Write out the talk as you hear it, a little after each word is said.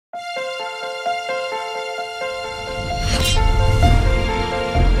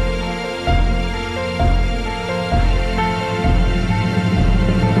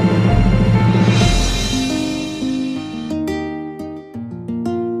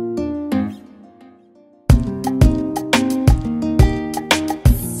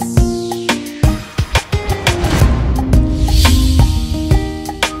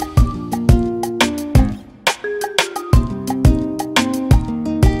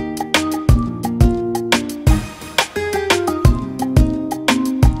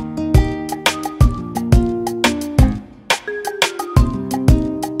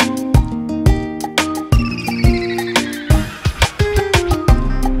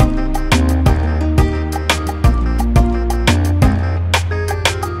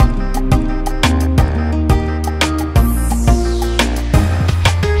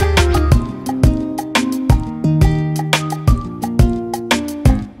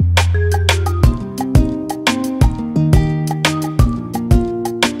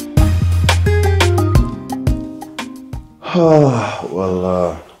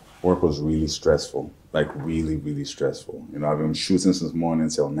Work was really stressful, like really stressful. You know, I've been shooting since morning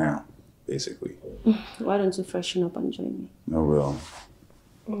till now, basically. Why don't you freshen up and join me? I will.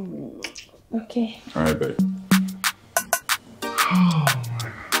 Okay. All right, babe.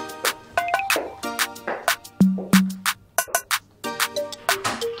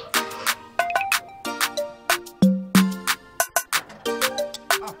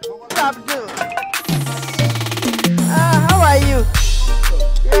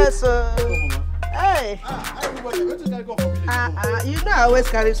 You know I always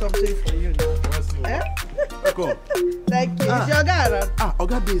carry something for you now. Eh? Welcome. Thank you. Is your guy around?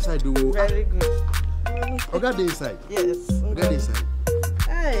 Oga dey inside though. Very good. Oga dey inside. Yes. Oga dey inside.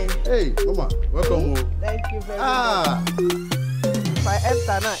 Hey. Hey, mama. Welcome. Thank you very much. If I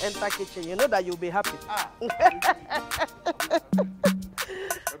enter now, enter kitchen, you know that you'll be happy.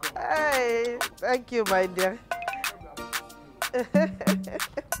 Hey, thank you, my dear.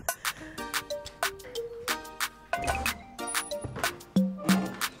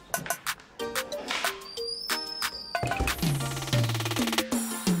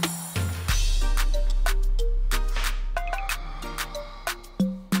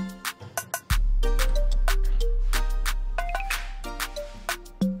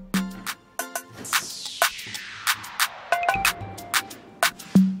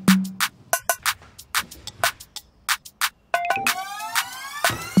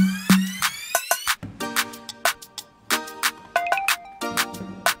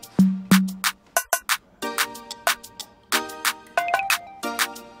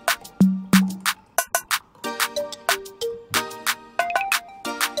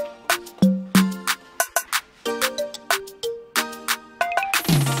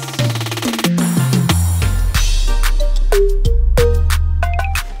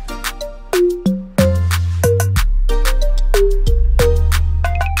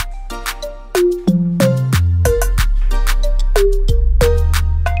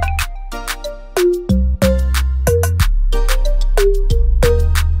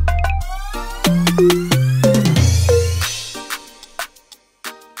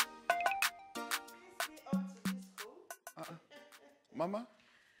 Mama?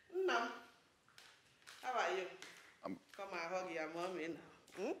 No. How are you? Come and hug your mommy now.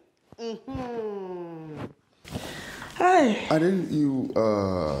 Hi. I didn't,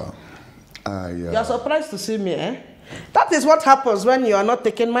 You're surprised to see me, eh? That is what happens when you are not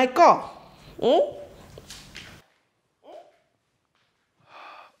taking my call.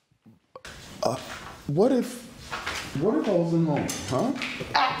 What if I wasn't home, huh?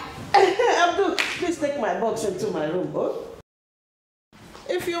 Abdul, please take my box into my room, oh?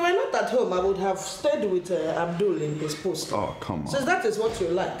 If you were not at home, I would have stayed with Abdul in his post. Oh, come on. Since that is what you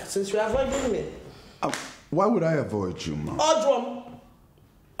like, since you're avoiding me. Why would I avoid you, Mom? Odrum,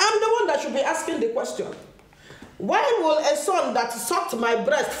 I'm the one that should be asking the question. Why will a son that sucked my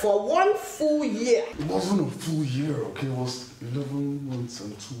breast for 1 full year? It wasn't a full year, okay? It was 11 months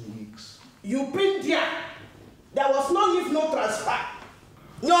and 2 weeks. You been there. There was no leave, no transfer.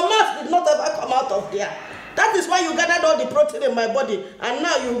 Your mouth did not ever come out of there. That is why you gathered all the protein in my body, and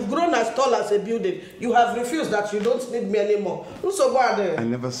now you've grown as tall as a building. You have refused that you don't need me anymore. So bad. I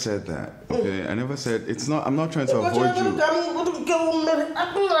never said that. Okay, I never said it's not. I'm not trying to avoid you.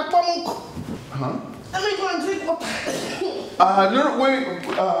 Huh? Let me go and drink water. No, wait.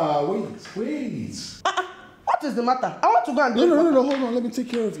 What is the matter? I want to go and drink water. No, hold on. Let me take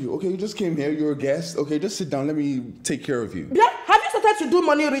care of you. Okay, you just came here. You're a guest. Okay, just sit down. Let me take care of you. Yeah? Have you started decided to do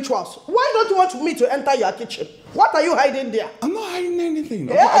money rituals. Why don't you want me to enter your kitchen? What are you hiding there? I'm not hiding anything.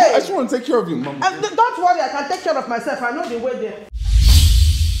 Hey. I just want to take care of you, Mama. Don't worry, I can take care of myself. I know the way there.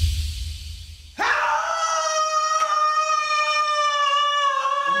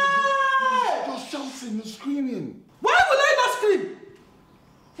 You're shouting, you're screaming. Why will I not scream?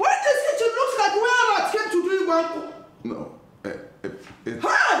 When this kitchen looks like where rats came to do one. No. Hey!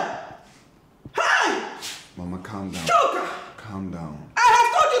 Hey! Mama, calm down. Joker! Calm down. I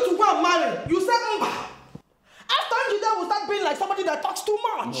have told you to go and marry. You said, after Angela will start being like somebody that talks too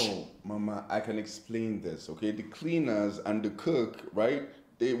much. No, Mama, I can explain this, okay? The cleaners and the cook, right?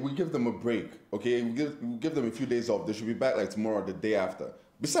 We give them a break, okay? We give them a few days off. They should be back like tomorrow or the day after.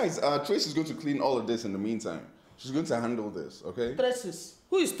 Besides, Trace is going to clean all of this in the meantime. She's going to handle this, okay? Traces.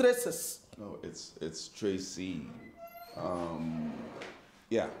 Who is Traces? No, it's Tracy.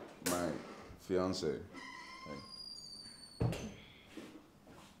 Yeah, my fiance. Hey.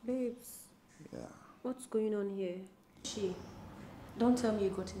 Babes. Yeah. What's going on here? Don't tell me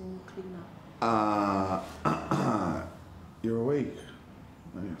you got a new cleaner. You're awake.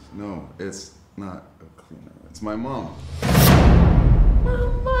 Nice. No, it's not a cleaner. It's my mom.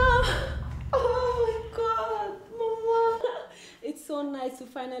 Mama! Oh my God, Mama! It's so nice to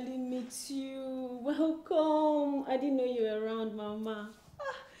finally meet you. Welcome. I didn't know you were around, Mama.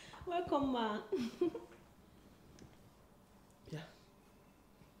 Welcome, Ma. Yeah.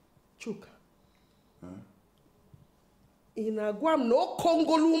 Chuka. Huh? Inagwa no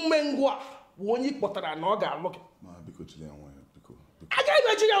Kongolu Mengwa. Wonyi potara no ga look. Ma, biko Julliet why? Biko. I can't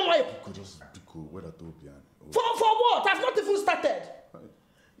imagine why. Biko just biko. Where that Topian? For what? I've not even started. Right.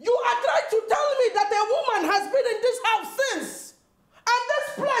 You are trying to tell me that a woman has been in this house since, and this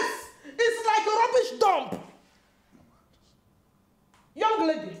place is like a rubbish dump. Young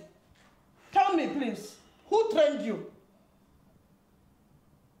lady, tell me please, who trained you?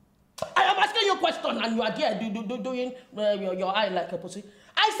 I am asking you a question and you are there doing your eye like a pussy.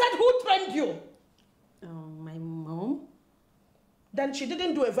 I said, who trained you? My mom. Then she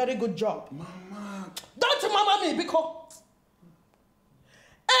didn't do a very good job. Mama. Don't mama me because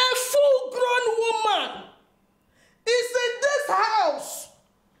a full-grown woman is in this house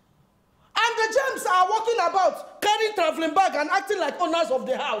and the gems are walking about carrying traveling bag and acting like owners of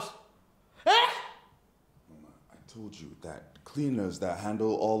the house. Eh? Mama, I told you that cleaners that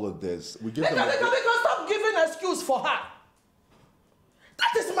handle all of this, we give them... Stop giving an excuse for her.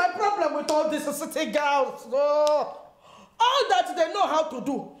 That is my problem with all these city girls. Oh. All that they know how to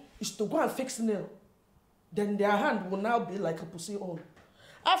do is to go and fix nail. Then their hand will now be like a pussy hole.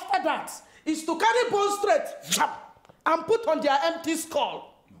 After that, is to carry bone straight and put on their empty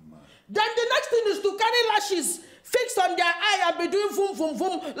skull. Mama. Then the next thing is to carry lashes fixed on their eye and be doing vroom, vroom,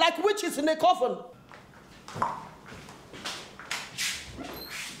 vroom like witches in a coffin.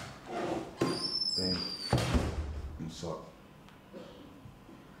 Babe, I'm sorry.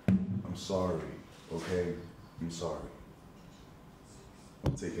 I'm sorry, okay? I'm sorry.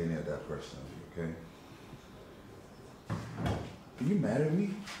 Don't take any of that personally, okay? Are you mad at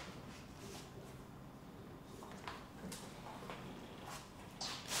me?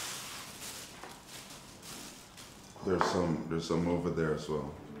 There's some over there as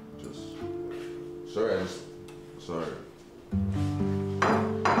well. Sorry.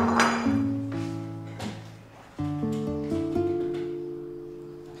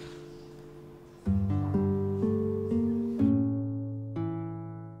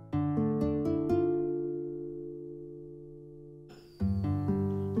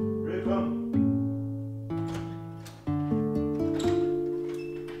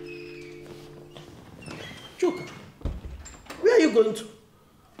 Going to?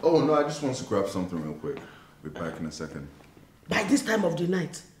 Oh no, I just want to grab something real quick. Be back in a second. By this time of the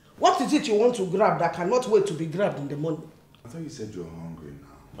night, what is it you want to grab that cannot wait to be grabbed in the morning? I thought you said you're hungry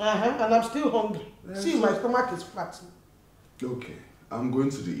now. And I'm still hungry. See, my stomach is flat. Okay, I'm going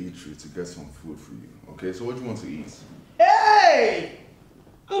to the eatery to get some food for you. Okay, so what do you want to eat? Hey!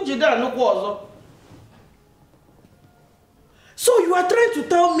 So you are trying to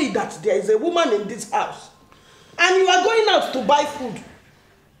tell me that there is a woman in this house and you are going out to buy food?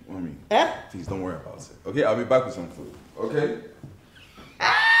 Mommy, please don't worry about it. Okay, I'll be back with some food. Okay?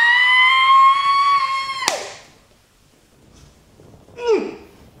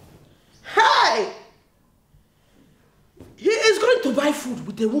 Hi! He is going to buy food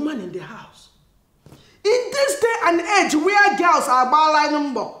with a woman in the house. In this day and age where girls are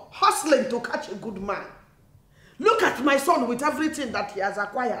hustling to catch a good man. Look at my son with everything that he has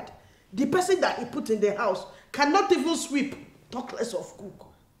acquired. The person that he put in the house cannot even sweep, talk less of cook.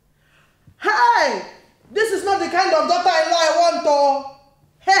 Hey! This is not the kind of daughter-in-law I want, oh.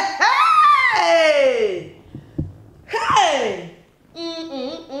 Hey! Hey!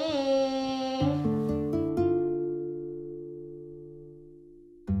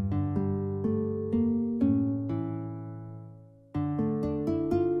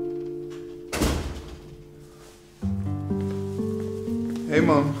 Hey,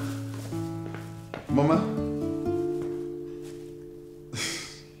 Mom. Mama?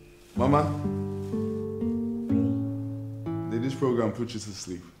 Mama? Did this program put you to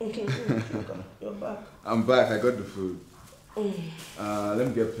sleep? You're back. I'm back. I got the food. Let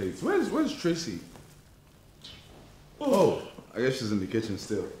me get plates. Where's Tracy? Oh, I guess she's in the kitchen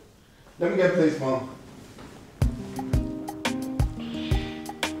still. Let me get plates, Mom.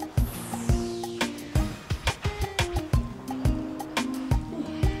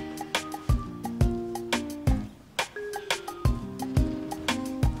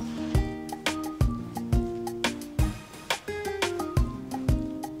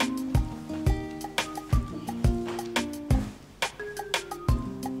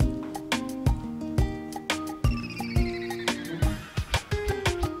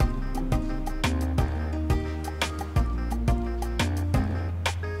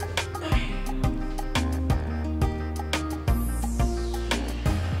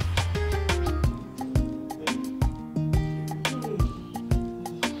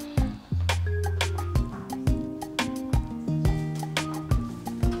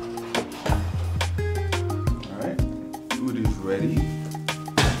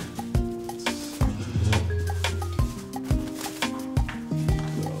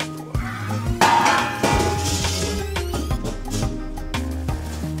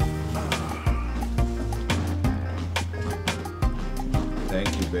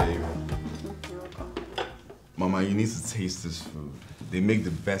 You need to taste this food. They make the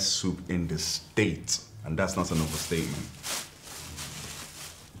best soup in the state, and that's not an overstatement.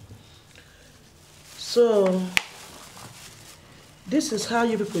 So, this is how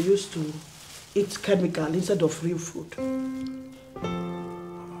you people used to eat chemical instead of real food.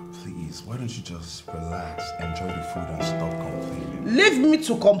 Please, why don't you just relax, enjoy the food, and stop complaining? Leave me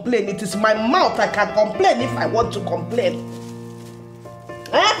to complain. It is my mouth. I can complain if I want to complain.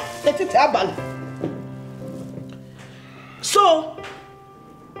 Let it happen. So,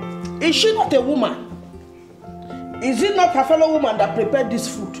 is she not a woman? Is it not her fellow woman that prepared this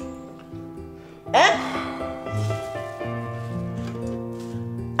food?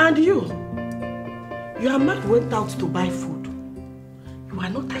 And you are not went out to buy food. You are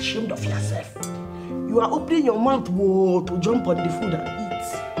not ashamed of yourself. You are opening your mouth to jump on the food and eat.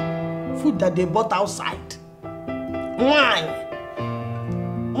 Food that they bought outside. Why?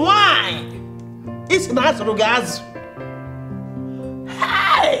 Why? It's not rugas.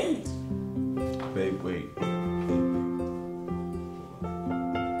 Hey! Babe, wait.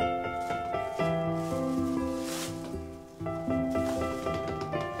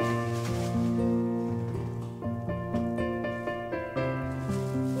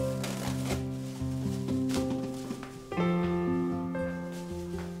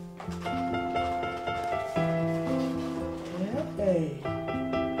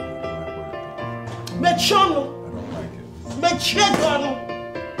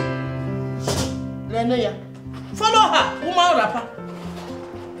 Follow her, woman rapper.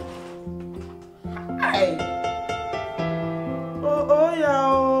 Hey. Oh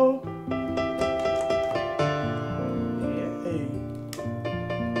yeah. Hey.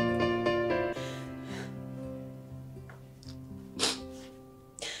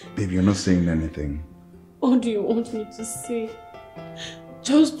 Babe, you're not saying anything. What do you want me to say?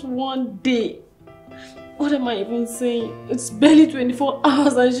 Just one day. What am I even saying? It's barely 24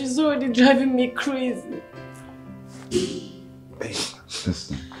 hours and she's already driving me crazy. Hey,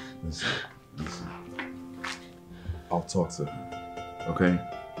 listen. I'll talk to her, okay?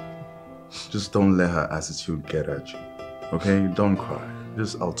 Just don't let her attitude get at you, okay? Don't cry.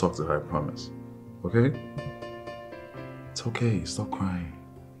 I'll talk to her, I promise, okay? It's okay, stop crying.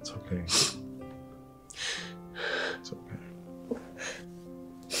 It's okay. It's okay.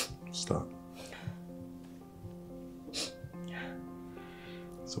 Stop.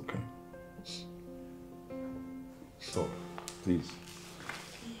 It's okay. Stop, please.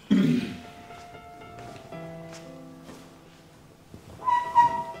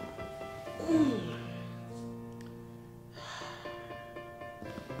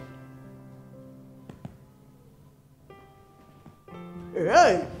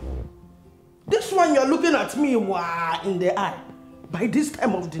 Hey, this one you're looking at me in the eye by this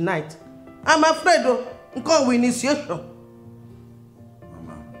time of the night. I'm afraid of initiation.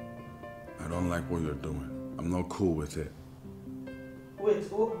 Mama, I don't like what you're doing. I'm not cool with it. Wait,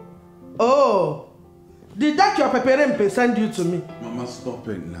 oh. Did that your peperempe send you to me? Mama, stop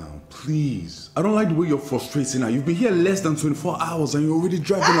it now, please. I don't like the way you're frustrating her. You've been here less than 24 hours and you're already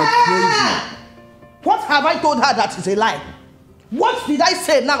driving her crazy. What have I told her that is a lie? What did I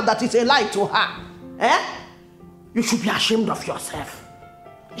say now that is a lie to her? Eh? You should be ashamed of yourself.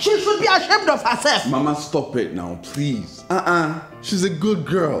 She should be ashamed of herself. Mama, stop it now, please. She's a good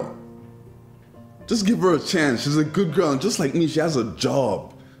girl. Just give her a chance. She's a good girl, and just like me, she has a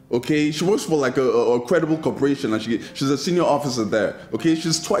job. Okay, she works for like a credible corporation, and she's a senior officer there. Okay,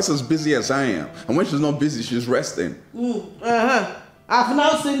 she's twice as busy as I am, and when she's not busy, she's resting. I've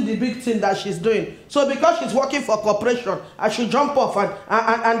now seen the big thing that she's doing. So because she's working for corporation, I should jump off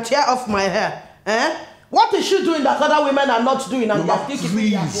and tear off my hair. Eh? What is she doing that other women are not doing? And Mama,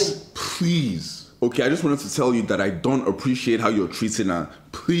 please. Okay, I just wanted to tell you that I don't appreciate how you're treating her.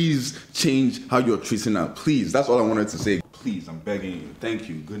 Please change how you're treating her. Please, that's all I wanted to say. Please, I'm begging you. Thank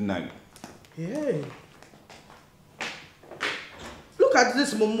you. Good night. Yeah. Look at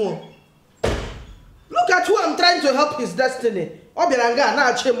this Momo. Look at who I'm trying to help his destiny. Obiranga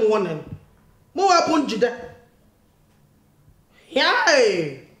na achemu wonen. Mo hapun jide.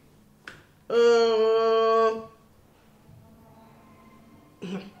 Yay.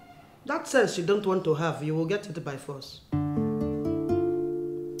 That sense you don't want to have, you will get it by force.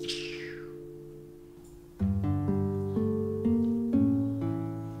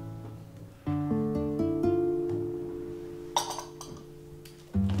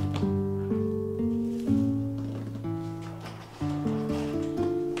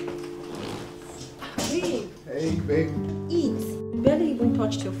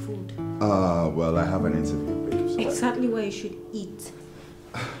 Your food. Well, I have an interview, babe. So exactly where you should eat.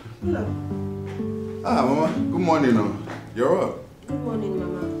 Hello. Mama. Good morning. You're up. Good morning,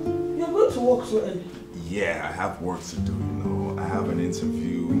 Mama. You're going to work so early? Yeah, I have work to do, I have an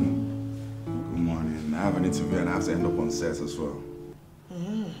interview. Good morning. I have an interview and I have to end up on set as well.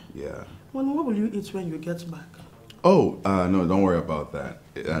 Yeah. Well, what will you eat when you get back? Oh, no, don't worry about that.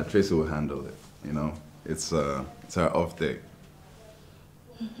 Tracy will handle it, It's her off day.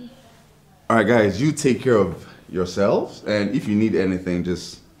 All right, guys, you take care of yourselves, and if you need anything,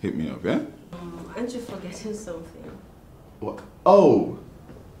 just hit me up, yeah? Aren't you forgetting something? What? Oh!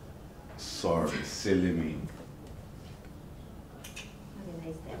 Sorry, silly me. Have a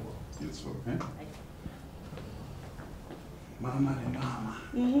nice day. You too, okay? Mama.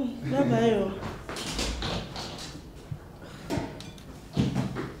 Bye-bye.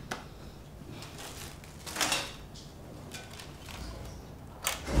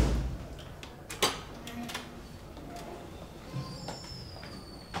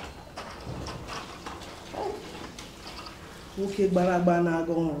 Okay, barabana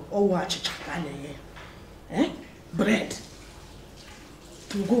go. Oh, watch Chinenye. Eh? Bread.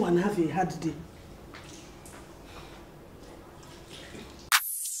 To go and have a hard day.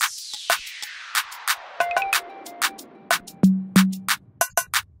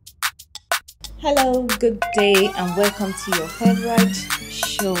 Hello, good day, and welcome to your favorite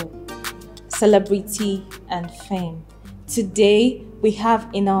show, Celebrity and Fame. Today, we have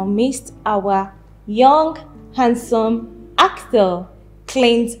in our midst our young, handsome actor,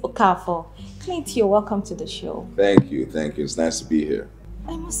 Clint Okafor. Clint, you're welcome to the show. Thank you. It's nice to be here.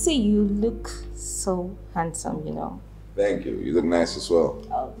 I must say, you look so handsome, Thank you. You look nice as well.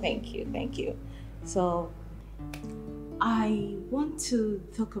 Oh, thank you. So, I want to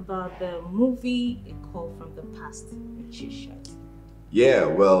talk about the movie A Call from the Past, which you shot. Yeah,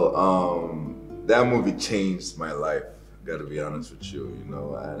 well, that movie changed my life, gotta be honest with you,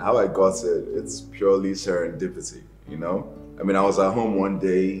 and how I got it, it's purely serendipity, I mean, I was at home one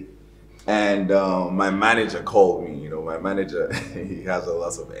day and my manager called me, my manager, he has a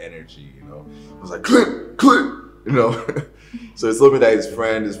lot of energy, I was like, Clint, so he told me that his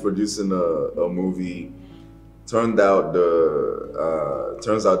friend is producing a movie. Turns out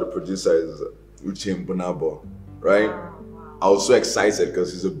the producer is Uche, right? Wow. I was so excited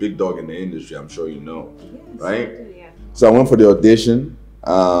because he's a big dog in the industry, I'm sure you know, Yes, right? I do, yeah. So I went for the audition.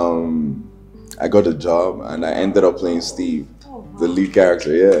 I got the job and I ended up playing Steve, the lead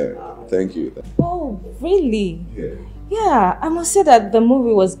character. Yeah, thank you. Oh, really? Yeah. Yeah, I must say that the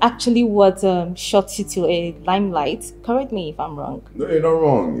movie was actually what shot you to a limelight. Correct me if I'm wrong. No, you're not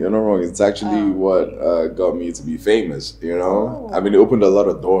wrong. It's actually what got me to be famous, I mean, it opened a lot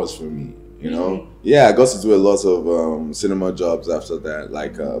of doors for me, Really? Yeah, I got to do a lot of cinema jobs after that,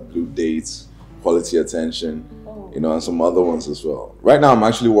 like Blue Dates, Quality Attention, and some other ones as well. Right now, I'm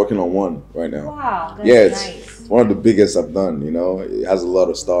actually working on one right now. Wow, that's Yeah, nice. one of the biggest I've done, you know. It has a lot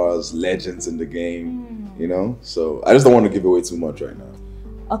of stars, legends in the game, you know. So I just don't want to give away too much right now.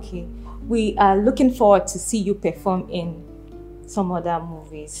 Okay. We are looking forward to see you perform in some other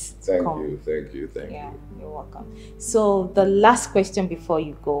movies. Thank you. Yeah, you're welcome. So the last question before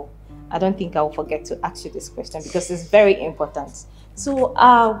you go, I don't think I will forget to ask you this question because it's very important. So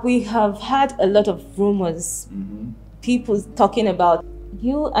we have had a lot of rumors, people talking about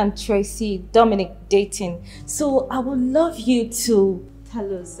you and Tracy Dominic dating. So I would love you to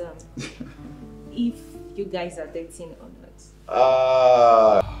tell us if you guys are dating or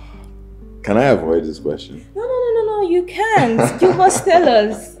not. Can I avoid this question? No, you can't. You must tell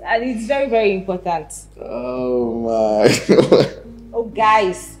us. And it's very, very important. Oh my. Oh,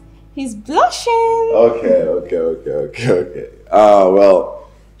 guys, he's blushing. Okay. Well,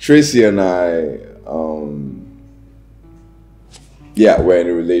 Tracy and I, yeah, we're in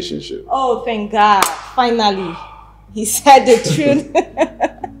a relationship. Oh, thank God. Finally, he said the truth.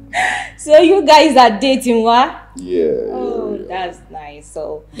 So you guys are dating, what? Yeah. Oh, that's nice.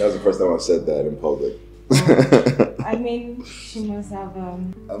 So that was the first time I said that in public. I mean, she must have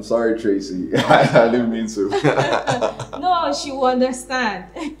I'm sorry, Tracy. I didn't mean to. No, she will understand.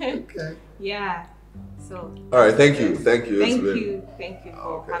 Okay. Yeah. So all right, thank you. Thank you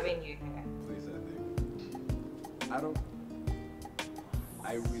for having you here. Please,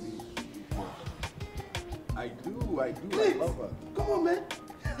 I really I do. Please. I love her. Come on, man.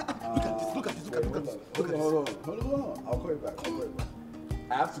 Look at this. Hold on. I'll call you back.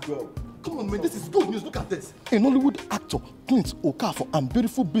 I have to go. Come on, man, this is good news. Look at this. A Nollywood actor, Clint Okafor, and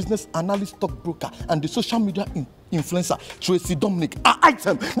beautiful business analyst, stockbroker, and the social media influencer, Tracy Dominic, are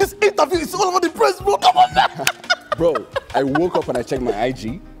item. This interview is all over the press, bro. Come on, man. Bro, I woke up and I checked my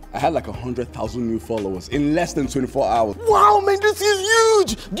IG. I had like 100,000 new followers in less than 24 hours. Wow, man, this is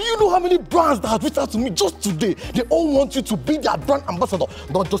huge. Do you know how many brands that have reached out to me just today? They all want you to be their brand ambassador.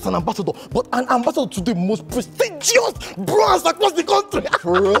 Not just an ambassador, but an ambassador to the most prestigious brands across the country.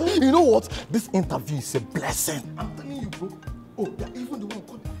 For real? You know what? This interview is a blessing. I'm telling you, bro. Oh, they're even the one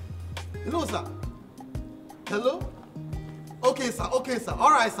calling. Hello, sir. Hello? Okay, sir.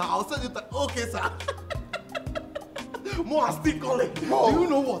 All right, sir. I'll send you that. Okay, sir. More are still calling. Oh. Do you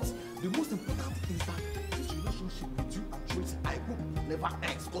know what? The most important thing is that this relationship with you and Tracy, I hope never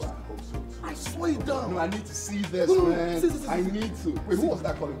ends. Because I swear it down. No, I need to see this, man. I need to. Wait, who was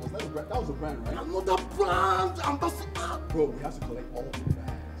that calling? Was that a brand? That was a brand, right? Another brand ambassador. Bro, we have to collect all the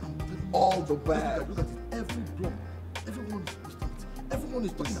bags. All the bags. Look at it. Every blog. Everyone is posting it. Everyone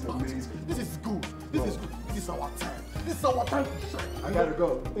is talking about it. This is good. This is good. This is our time. This is our time to shine. I gotta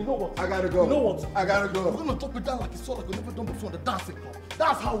go. You know what? I gotta go. You know what? I gotta go. We're gonna drop it down like it's all like we've never done before on the dancing club.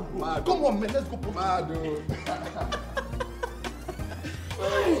 That's how we roll. Come on, man. Let's go. Dude.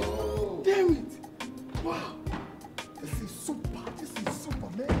 Oh. Damn it. Wow. This is super,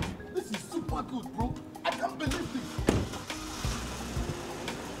 man. This is super good, bro. I can't believe this.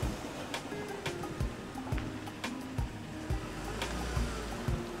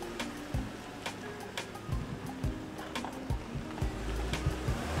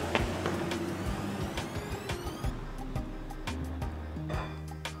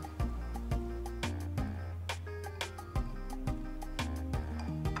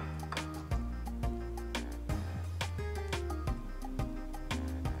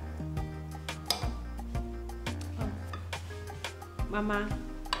 Mama,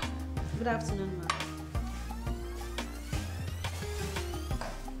 good afternoon, ma.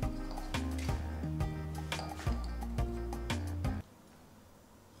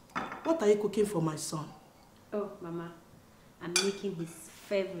 What are you cooking for my son? Oh, Mama, I'm making his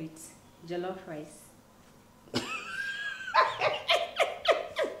favorite jollof rice.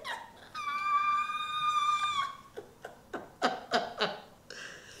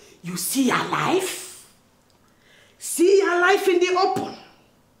 You see your life? See your life in the open.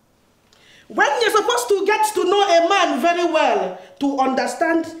 When you're supposed to get to know a man very well, to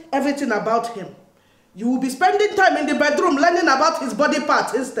understand everything about him, you will be spending time in the bedroom learning about his body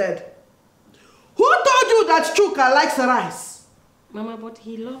parts instead. Who told you that Chuka likes rice? Mama, but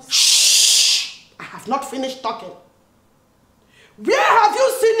he loves... Shh! I have not finished talking. Where have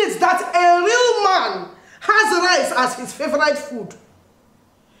you seen it that a real man has rice as his favorite food?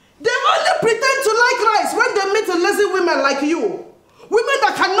 They only pretend to like rice when they meet lazy women like you. Women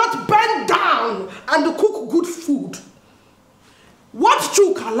that cannot bend down and cook good food. What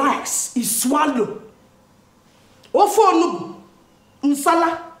Chuka likes is swallow, ofonugu,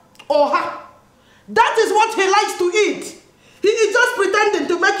 nsala, oha. That is what he likes to eat. He is just pretending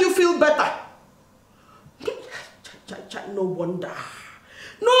to make you feel better. No wonder.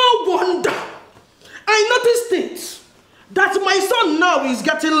 No wonder. I noticed that my son now is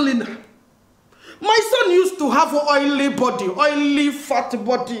getting leaner. My son used to have an oily body, oily fat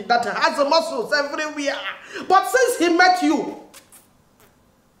body that has muscles everywhere. But since he met you,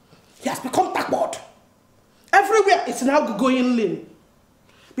 he has become backward. Everywhere it's now going lean.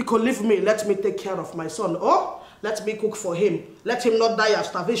 Because leave me, let me take care of my son. Oh, let me cook for him. Let him not die of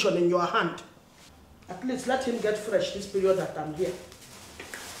starvation in your hand. At least let him get fresh this period that I'm here.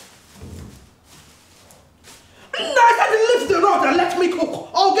 I said leave the road and let me cook.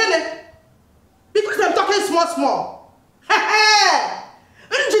 Oh, get it? Because I'm talking small.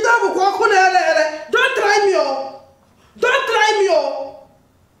 Don't try me, oh. Don't try me, oh.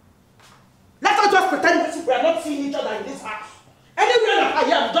 Let us just pretend we are not seeing each other in this house. Anywhere that I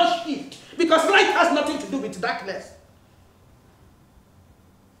am, just shift. Because light has nothing to do with darkness.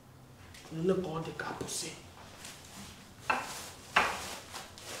 Look on the capucine.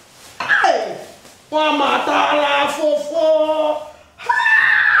 Hey! Wamatara fofo!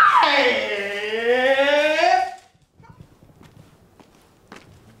 Hey!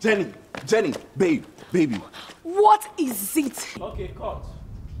 Jenny, baby. What is it? Okay, cut.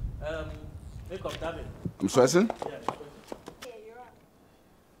 Make up David. I'm stressing? Yeah, you're right.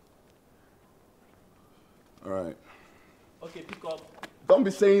 All right. Okay, pick up. Don't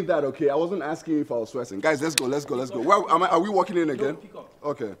be saying that, okay? I wasn't asking you if I was stressing. Guys, let's go. Where, are we walking in again? No, pick up.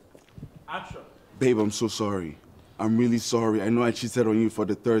 Okay. Action. Babe, I'm so sorry. I'm really sorry. I know I cheated on you for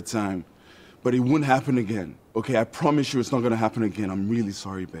the 3rd time, but it won't happen again. Okay, I promise you it's not gonna happen again. I'm really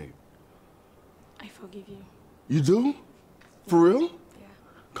sorry, babe. I forgive you. You do? For real? Yeah.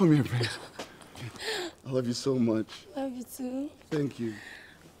 Come here, babe. I love you so much. Love you too. Thank you.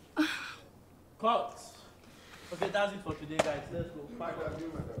 Cut. Okay, that's it for today, guys. Let's go. Pack, let's go.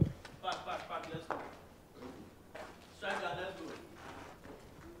 Strike that, let's go.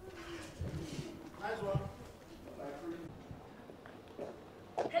 Nice one.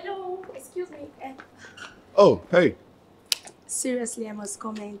 Hello, excuse me. Oh, hey. Seriously, I must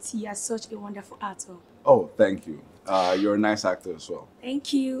comment. You are such a wonderful actor. Oh, thank you. You're a nice actor as well.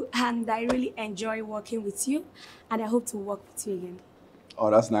 Thank you, and I really enjoy working with you, and I hope to work with you again. Oh,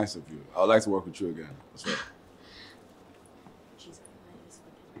 that's nice of you. I would like to work with you again as well. Jesus, I just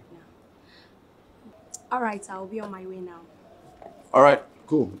forget right now. All right, I'll be on my way now. All right,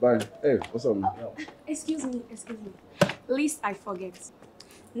 cool. Bye. Hey, what's up, man? Excuse me. Least I forget.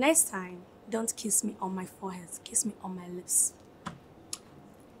 Next time, don't kiss me on my forehead. Kiss me on my lips.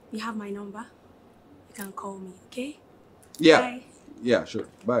 You have my number? You can call me, okay? Yeah. Bye. Yeah, sure.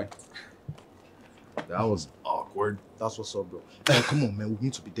 Bye. That was awkward. That's what's up, bro. Hey, come on, man. We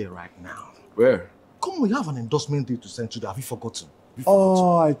need to be there right now. Where? Come on, we have an endorsement day to send to. Have you forgotten?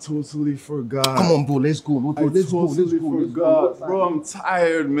 Oh, I totally forgot. Come on, bro. Let's go. Let's go. Bro, I'm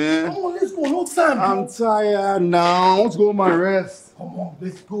tired, man. Come on, let's go. No time, bro. I'm tired now. I want to go on my rest. Come on,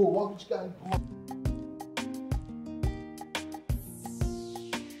 let's go. What you guys do?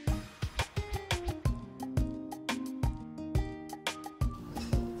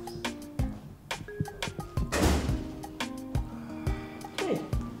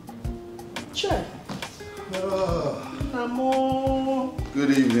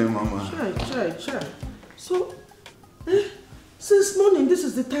 Good evening, Mama. Chai. So, since morning, this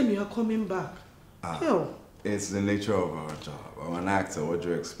is the time you are coming back. Hell. It's the nature of our job. I'm an actor. What do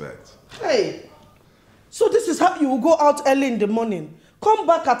you expect? Hey. So this is how you will go out early in the morning, come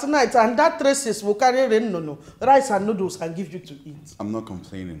back at night, and that traces will carry rice and noodles and give you to eat. I'm not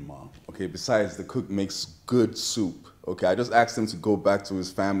complaining, Mom. Okay, besides, the cook makes good soup. Okay, I just asked him to go back to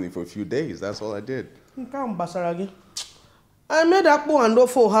his family for a few days. That's all I did. I made akpu and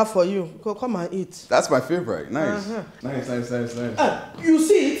ofo for you. Go come and eat. That's my favorite. Nice. Nice. You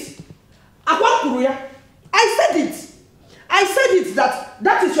see it? I said it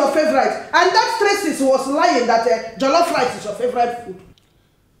that is your favorite. And that traces was lying that jollof rice is your favorite food.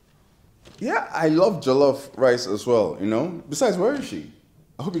 Yeah, I love jollof rice as well, you know? Besides, where is she?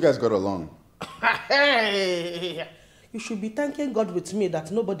 I hope you guys got along. Hey, you should be thanking God with me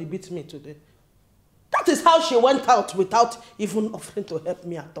that nobody beat me today. That is how she went out without even offering to help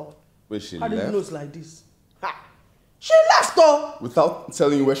me at all. Wait, she How left? did you know like this? Ha. She left, though. Without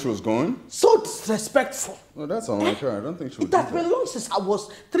telling you where she was going? So disrespectful. Well, that's unlike her. I don't think she would It do has been that. long since I was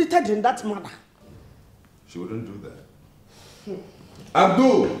treated in that manner. She wouldn't do that.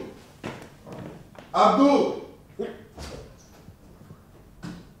 Abdul!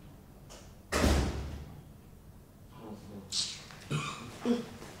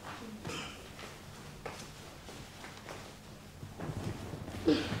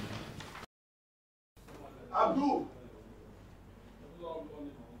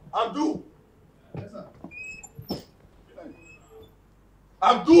 Abdul! Yes, sir.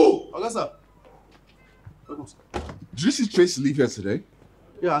 Abdul! Augusta. Did you see Tracy leave here today?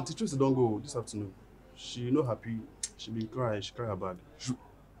 Yeah, Auntie Tracy don't go this afternoon. She not happy. She been crying. She cry about it.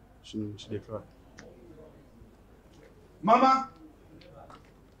 She did cry. Mama!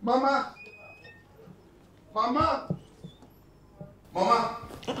 Mama! Mama! Mama!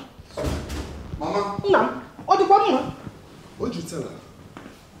 Mama! No. What do you want? What did you tell her?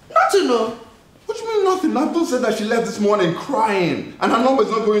 Nothing, no. What do you mean nothing? Abdul said that she left this morning crying. And her number is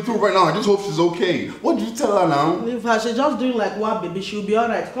not going through right now. I just hope she's okay. What did you tell her now? Leave her. She's just doing like one baby. She'll be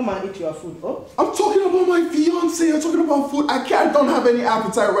alright. Come and eat your food. Oh? I'm talking about my fiance. I'm talking about food. I don't have any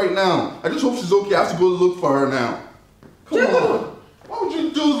appetite right now. I just hope she's okay. I have to go look for her now. Come on. Why would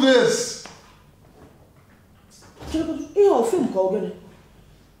you do this? Is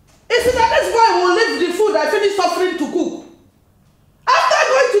it that this boy will leave the food I finished suffering to cook? After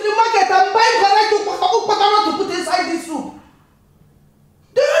going to the market and buying correct to put inside this soup.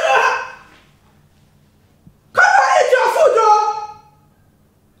 Do you know how? Come and eat your food, though!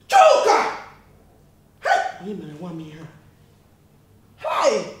 Chuka! Hey! You may want me here. Hi!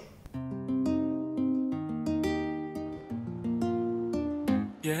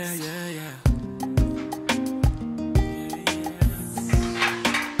 Yeah, yeah, yeah.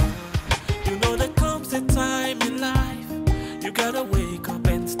 You know there comes a time in life you gotta wake up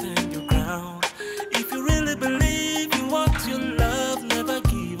and stand your ground. If you really believe in what you love, never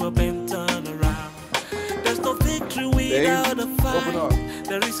give up and turn around. There's no victory without a fight.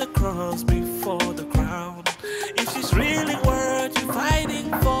 There is a cross before the crown. If she's really worth you fighting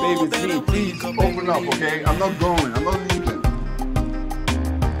for, Baby, it's me. Please open up, okay? I'm not going. I'm not leaving.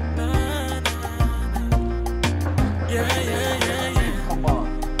 Yeah, yeah, yeah, yeah. Come on.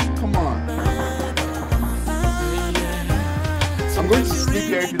 Come on. I'm going to sleep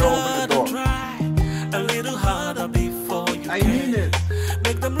here if you don't open the door. A little harder before you I mean it.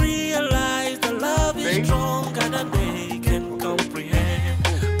 Make them realize the love is stronger than they can comprehend.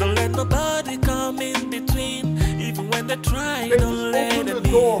 Don't let nobody come in between. Even when they try, don't let them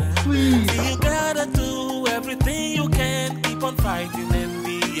in. Please. See, you gotta do everything you can. Keep on fighting and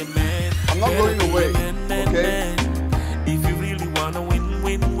be a man. I'm not going away, okay? If you really wanna win,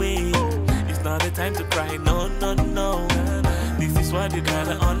 win, win, it's not the time to cry, no, no, no. This is what you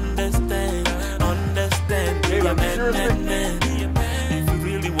gotta understand, understand. Be a man, man. If you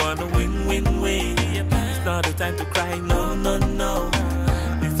really wanna win, win, win, it's not the time to cry, no, no, no.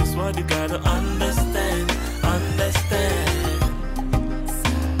 This is what you gotta understand, understand.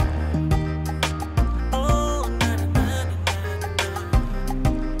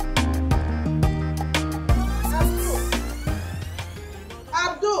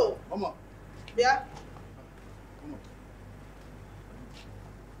 Mama. Yeah? Come on.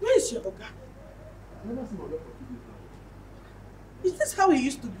 Where is your Oga? Is this how he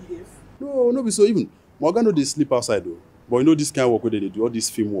used to behave? No be so even. My Oga no dey sleep outside though. But you know this kind of work where they do, all this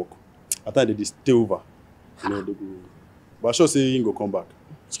film work. At times they dey stay over. You know, they go. But I sure say he ain't go come back.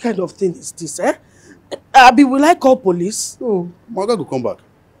 Which kind of thing is this, eh? Abi, will I call police? No, my Oga go come back.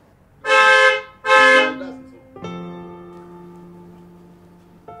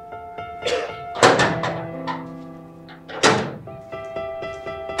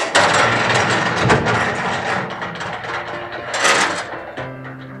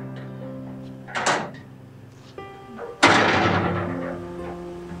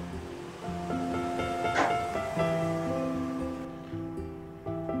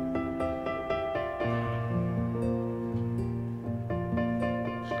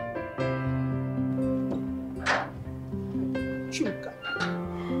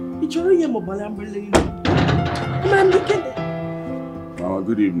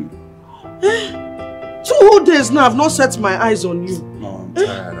 Good evening. 2 days now, I've not set my eyes on you. No,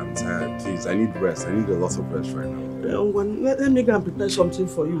 I'm tired. Please, I need rest. I need a lot of rest right now. Let me go and prepare something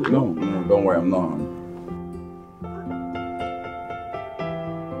for you. No, don't worry, I'm not hungry.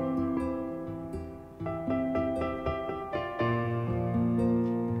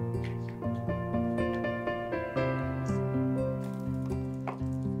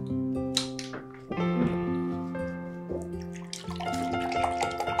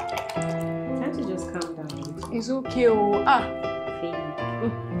 It's okay. Oh, ah.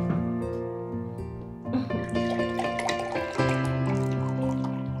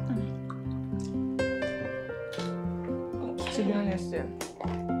 To be honest,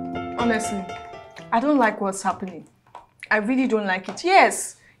 honestly, I don't like what's happening. I really don't like it.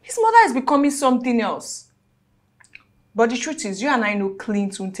 Yes, his mother is becoming something else. But the truth is, you and I know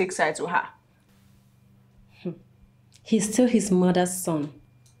Clint won't take side to her. He's still his mother's son.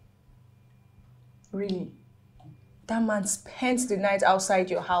 Really? that man spent the night outside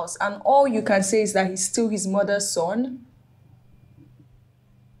your house and all you can say is that he's still his mother's son?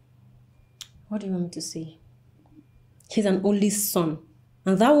 What do you want me to say? He's an only son.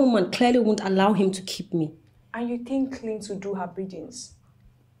 And that woman clearly won't allow him to keep me. And you think Clint will do her biddings?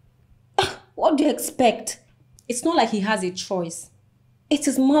 What do you expect? It's not like he has a choice. It's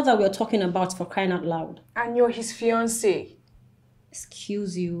his mother we're talking about, for crying out loud. And you're his fiancé.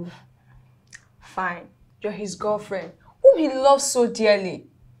 Excuse you. Fine. You're his girlfriend, whom he loves so dearly.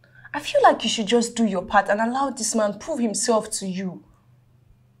 I feel like you should just do your part and allow this man prove himself to you.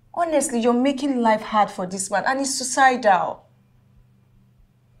 Honestly, you're making life hard for this man and he's suicidal.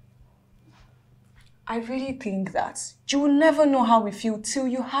 I really think that you will never know how we feel till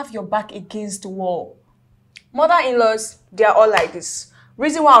you have your back against the wall. Mother-in-laws, they are all like this.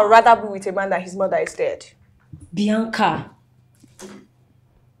 Reason why I'd rather be with a man that his mother is dead. Bianca.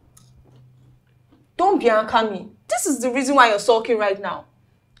 Don't Bianca me. This is the reason why you're sulking right now.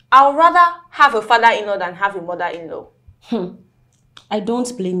 I'd rather have a father-in-law than have a mother-in-law. I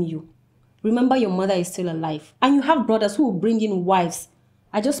don't blame you. Remember, your mother is still alive. And you have brothers who will bring in wives.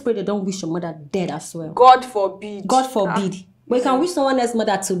 I just pray they don't wish your mother dead as well. God forbid. God forbid. But you can wish someone else's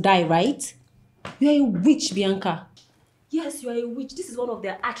mother to die, right? You're a witch, Bianca. Yes, you're a witch. This is one of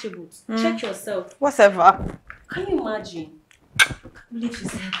their attributes. Check yourself. Whatever. Can you imagine? I can't believe you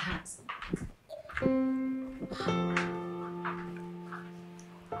said that.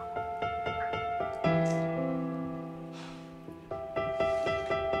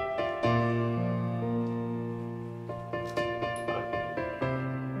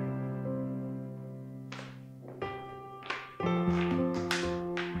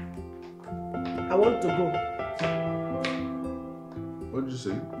 I want to go. What did you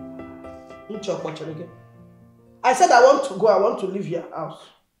say? I said I want to go. I want to leave your house.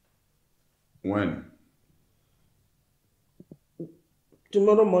 When?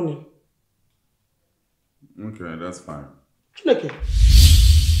 Tomorrow morning. Okay, that's fine. Chinenye,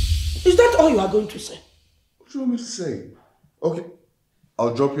 is that all you are going to say? What do you want me to say? Okay,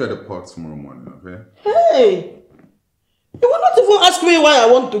 I'll drop you at the park tomorrow morning, okay? Hey! You will not even ask me why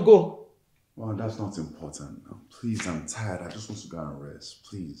I want to go. Well, that's not important. No, please, I'm tired. I just want to go and rest.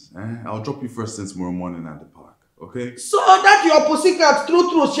 Please. I'll drop you first thing tomorrow morning at the park, okay? So that your pussycat,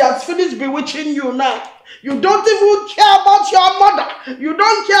 true, she has finished bewitching you now. You don't even care about your mother. You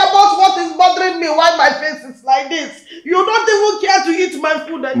don't care about what is bothering me, why my face is like this. You don't even care to eat my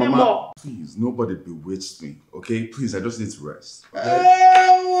food anymore. Mama, please, nobody bewitched me, okay? Please, I just need to rest. Okay?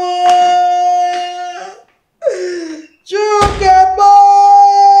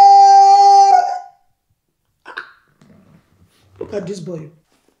 Look at this boy.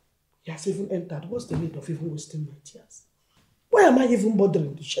 He has even entered. What's the need of even wasting my tears? Why am I even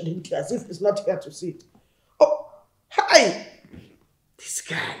bothering to shedding tears if he's not here to see it? Oh, hi! This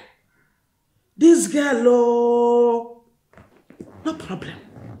guy. This girl, oh. No problem.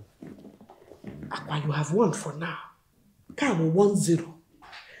 Appiah, you have won for now. I will 1-0.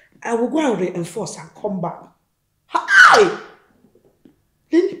 I will go and reinforce and come back. Hi!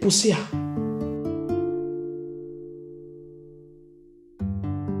 Let me pussy her.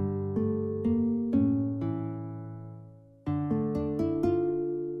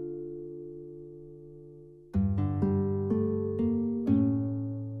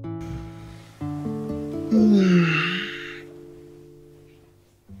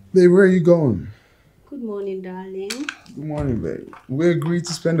 Babe, where are you going? Good morning, darling. Good morning, babe. We agreed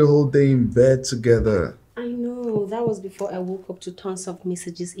to spend the whole day in bed together. I know. That was before I woke up to tons of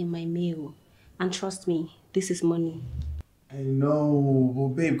messages in my mail. And trust me, this is money. I know. Well,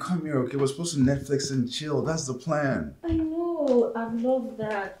 babe, come here, okay? We're supposed to Netflix and chill. That's the plan. I know. I love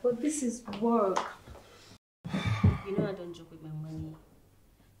that. But this is work. You know I don't joke with my money.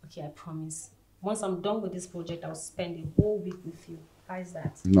 Okay, I promise. Once I'm done with this project, I'll spend a whole week with you. How is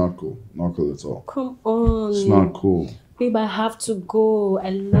that? Not cool. Not cool at all. Come on. It's not cool. Babe, I have to go.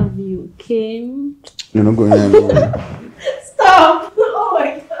 I love you, okay? You're not going anywhere. Stop! Oh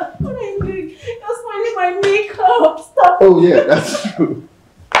my god. What are you doing? You're spoiling my makeup. Stop. Oh yeah, that's true.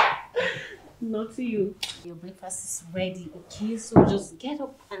 Not to you. Your breakfast is ready, okay? So just get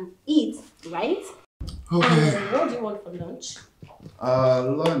up and eat, right? Okay. What do you want for lunch?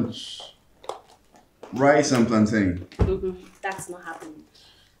 Lunch. Rice and plantain. That's not happening.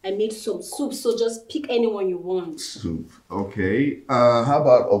 I made some soup, so just pick anyone you want. Soup. Okay. How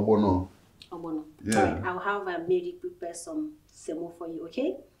about Obono? Obono. Yeah. Alright, I'll have Mary prepare some semo for you,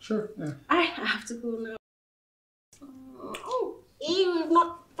 okay? Sure. Yeah. Alright, I have to go now. Oh, you've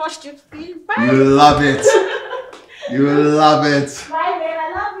not brushed your teeth. Bye. You love it. You love it. Bye, babe.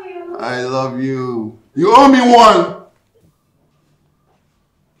 I love you. I love you. You owe me one.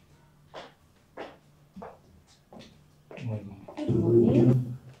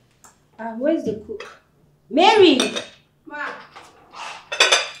 where's the cook? Mary! Ma!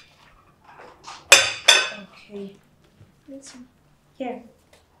 Okay. Here.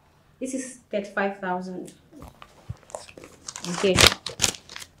 This is 35,000. Okay.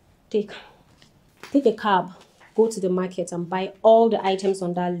 Take a cab. Go to the market and buy all the items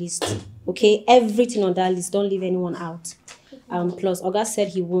on that list. Okay? Everything on that list. Don't leave anyone out. Plus, Oga said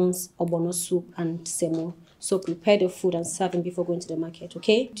he wants ogbono soup and semo. So prepare the food and serve him before going to the market.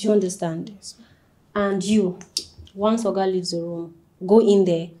 Okay? Do you understand? Yes. And you, once Oga leaves the room, go in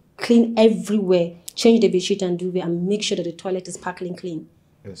there, clean everywhere, change the bedsheet and duvet, and make sure that the toilet is sparkling clean.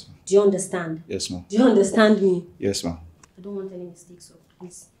 Yes, ma'am. Do you understand? Yes, ma'am. Do you understand me? Yes, ma'am. I don't want any mistakes, so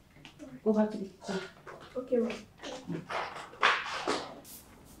please go back to the kitchen. Okay, ma'am.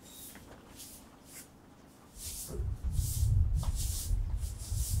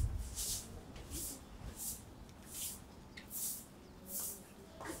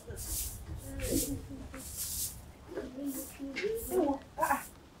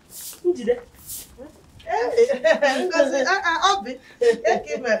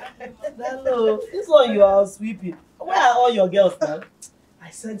 Hello, this one you are sweeping. Where are all your girls now? I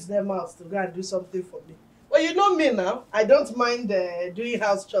sent them out to go and do something for me. Well, you know me now. I don't mind doing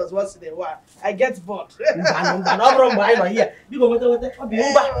house chores once in a while. I get bored. Take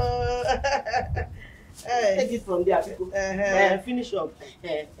it from there, people. Finish up.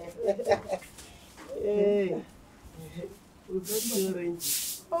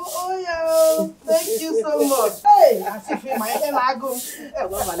 Oh, yeah. Thank you so much. Hey, as if in my head I go. I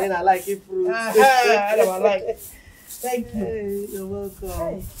like it fruit. I don't like it. Thank you. Hey, you're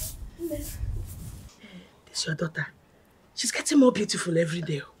welcome. Hey. This your daughter. She's getting more beautiful every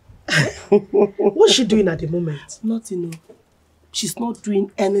day. What's she doing at the moment? Nothing. She's not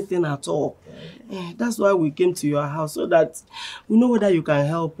doing anything at all. That's why we came to your house, so that we know whether you can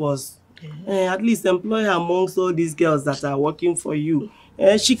help us. At least employ her amongst all these girls that are working for you.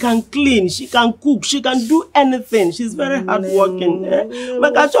 She can clean, she can cook, she can do anything. She's very hardworking.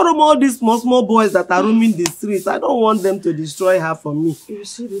 But I show them all these small boys that are roaming the streets. I don't want them to destroy her for me. You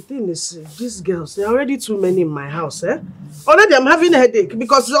see, the thing is, these girls, there are already too many in my house. Already I'm having a headache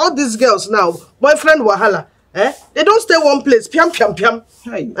because all these girls now, boyfriend wahala, they don't stay one place. Piam, piam, piam.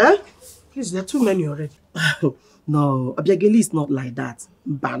 Please, there are too many already. No, Abiageli is not like that.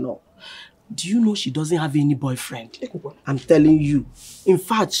 Bano. Do you know she doesn't have any boyfriend? I'm telling you. In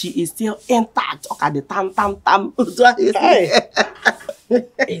fact, she is still intact. Okay, the tam. I'm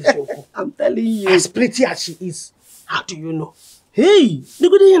telling you. As pretty as she is. How do you know? Hey,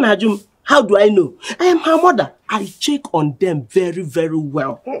 how do I know? I am her mother. I check on them very, very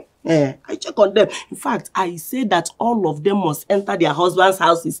well. I check on them. In fact, I say that all of them must enter their husbands'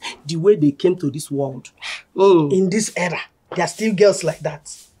 houses the way they came to this world. In this era, there are still girls like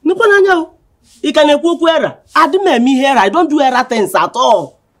that. I don't do error things at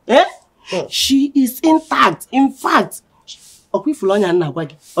all. She is intact. In fact,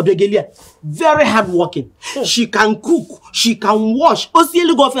 very hardworking. She can cook. She can wash. Because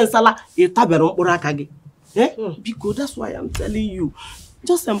that's why I'm telling you.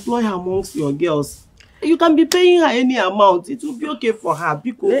 Just employ her amongst your girls. You can be paying her any amount. It will be okay for her.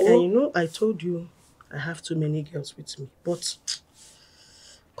 Because you know, I told you I have too many girls with me. But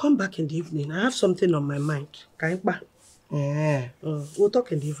come back in the evening. I have something on my mind. We'll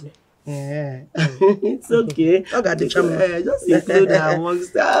talk in the evening. It's okay. Just include her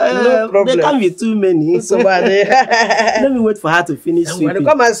amongst no problem. There can't be too many. Let me wait for her to finish sweeping.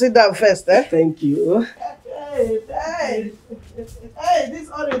 Come and sit down first. Thank you. Hey, this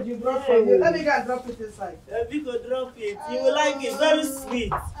orange you brought for you. Let me go and drop it inside. You go drop it. You will like it. Very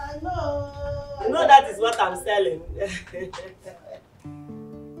sweet. I know. You know that is what I'm selling.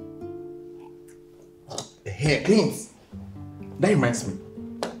 Hey, Clint. That reminds me.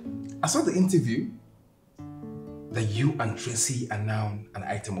 I saw the interview that you and Tracy are now an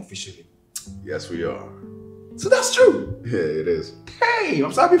item officially. Yes, we are. So that's true. Yeah, it is. Hey,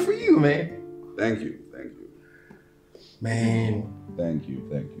 I'm so happy for you, man. Thank you. Man. Thank you.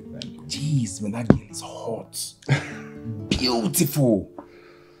 Jeez, man, that girl is hot. Beautiful.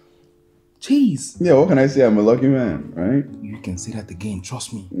 Jeez. Yeah, what can I say? I'm a lucky man, right? You can say that again,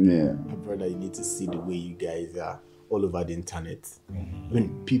 trust me. Yeah. My brother, you need to see the way you guys are all over the internet. When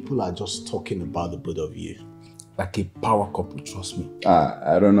people are just talking about the both of you. Like a power couple, trust me.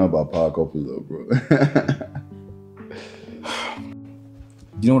 I don't know about power couple though, bro.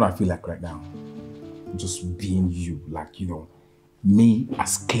 You know what I feel like right now? Just being you, like, you know, me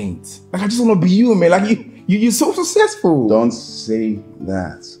as Clint. Like, I just want to be you, man. Like, you're so successful. Don't say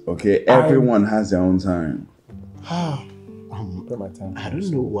that, okay? Everyone has their own time. I my time. I don't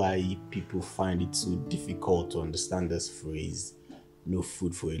know why people find it so difficult to understand this phrase, no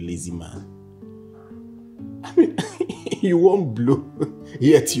food for a lazy man. I mean, you won't blow,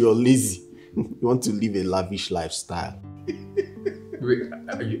 yet you're lazy. You want to live a lavish lifestyle. Wait,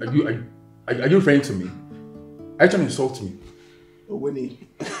 are you referring to me? Are you trying to insult me? Oh, when he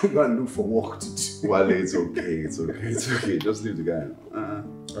go and look for work to do. Wale, it's okay, it's okay, it's okay. Just leave the guy.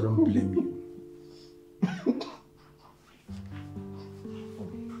 I don't blame you.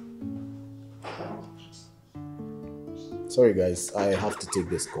 Sorry guys, I have to take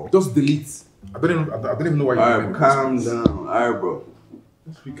this call. Just delete. I don't even know why you're Alright, calm down. Alright, bro.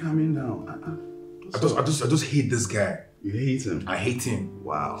 Just be calming down. I just hate this guy. You hate him? I hate him.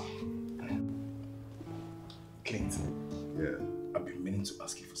 Wow. Clinton. Yeah. I've been meaning to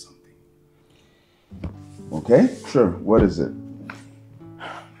ask you for something. Okay, sure. What is it?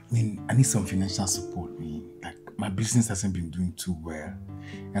 I mean, I need some financial support, man. Like, my business hasn't been doing too well.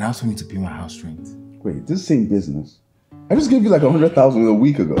 And I also need to pay my house rent. Wait, this same business? I just gave you like 100,000 a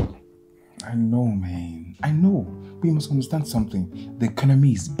week ago. I know, man. I know. But you must understand something. The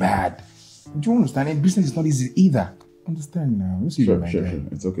economy is bad. Do you understand? And business is not easy either. Understand now. Sure.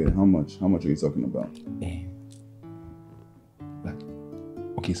 It's okay. How much? How much are you talking about?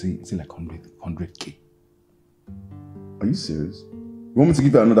 Okay, say like 100K. Are you serious? You want me to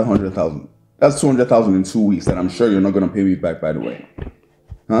give you another 100,000? That's 200,000 in 2 weeks that I'm sure you're not going to pay me back, by the way.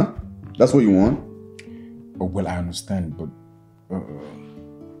 Huh? That's what you want? Oh, well, I understand, but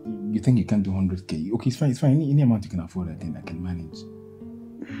you think you can do 100K? Okay, it's fine. Any amount you can afford, I can manage.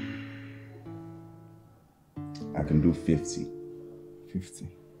 I can do 50. 50.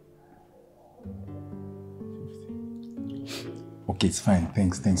 Okay, it's fine.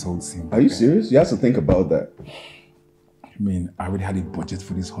 Thanks all the same. Are you serious? You have to think about that. I mean, I already had a budget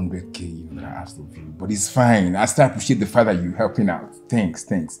for this 100K that I asked of you, but it's fine. I still appreciate the fact that you're helping out. Thanks.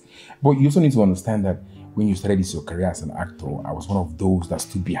 But you also need to understand that when you started your career as an actor, I was one of those that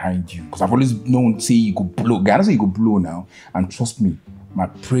stood behind you. Because I've always known, say you go blow. Guy, that's how you go blow now. And trust me, my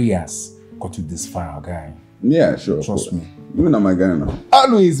prayers got you this far, guy. Yeah, sure. Trust me. You're not my guy now.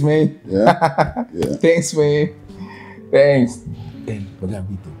 Always, man. Yeah. Yeah. Thanks, man. Thanks. Hey, but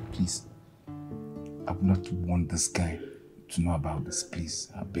please. I would not want this guy to know about this,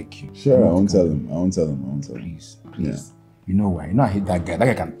 please. I beg you. Sure, I won't tell him. Please. Yeah. You know why? You know I hate that guy. That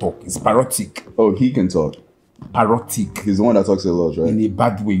guy can talk. It's parrotic. Oh, he can talk. Parrotic. He's the one that talks a lot, right? In a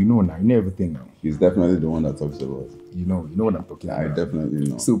bad way, you know now. You know everything now. He's definitely the one that talks a lot. You know what I'm talking about. I definitely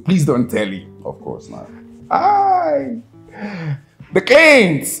know. So please don't tell him. Of course not. Aye. The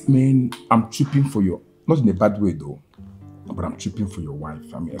clients. Man, I'm tripping for you. Not in a bad way though. But I'm tripping for your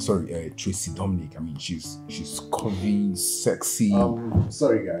wife. I mean, sorry, Tracy Dominic. I mean, she's curvy, sexy.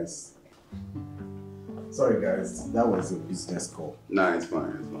 Sorry guys. That was a business call. Nah, it's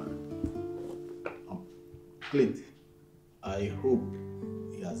fine. Clint, I hope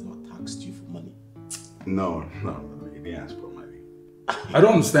he has not taxed you for money. No, he didn't ask for money. I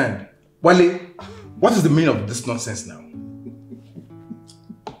don't understand. Wale, what is the meaning of this nonsense now?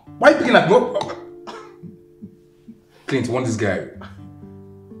 Why are you picking at me? Clint, you want this guy?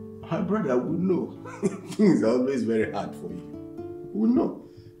 My brother will know. Things are always very hard for you. We'll know.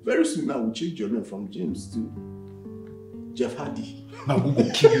 Very soon now we'll change your name from James to Jeff Hardy. Now we'll go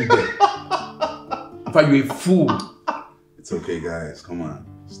kill you there. In fact, you're a fool. It's okay, guys. Come on.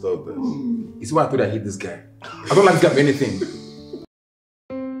 Stop this. It's why I thought I hate this guy. I don't like this guy for anything.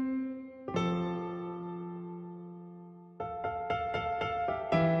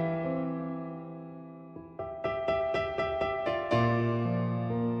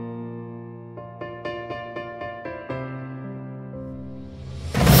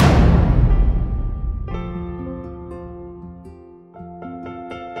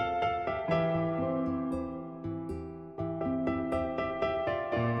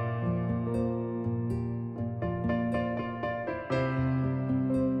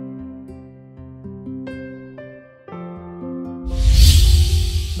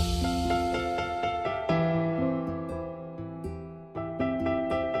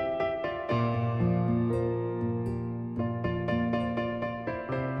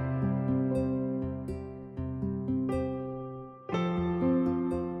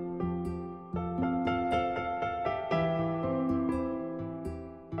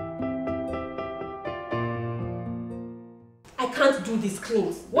 Do this,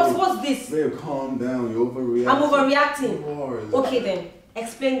 Clint. What's this? Babe, calm down. You're overreacting. I'm overreacting. Okay then,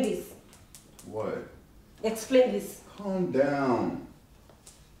 explain this. What? Explain this. Calm down.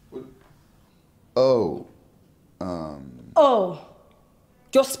 What? Oh. Oh.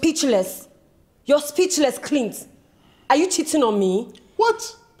 You're speechless. You're speechless, Clint. Are you cheating on me?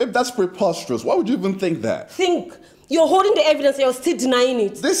 What? If that's preposterous, why would you even think that? Think. You're holding the evidence and you're still denying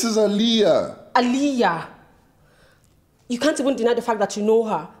it. This is Aliyah. Aliyah. You can't even deny the fact that you know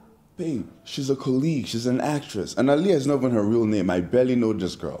her. Babe, she's a colleague. She's an actress. And Aliyah is not even her real name. I barely know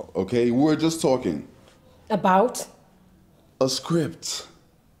this girl, okay? We were just talking. About? A script.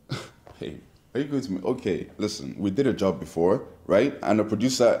 Hey, are you going to me? Okay, listen. We did a job before, right? And the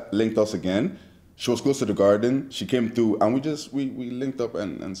producer linked us again. She was close to the garden. She came through and we linked up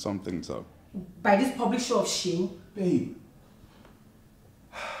and summed things up. By this public show of shame? Babe,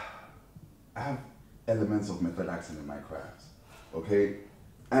 I have elements of method acting in my craft, okay?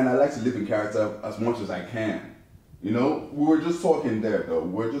 And I like to live in character as much as I can. You know, we were just talking there, though.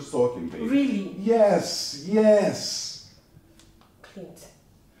 We're just talking, babe. Really? Yes, yes.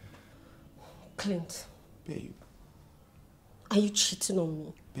 Clint. Babe. Are you cheating on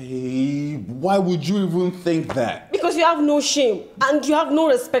me? Babe, why would you even think that? Because you have no shame and you have no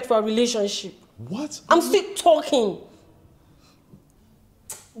respect for our relationship. What? I'm still talking.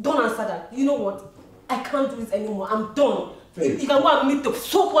 Don't answer that. You know what? I can't do this anymore. I'm done. Babe. You can go and meet the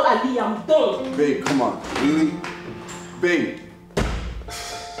so-called Aliyah. I'm done. Babe, come on. Really? Babe.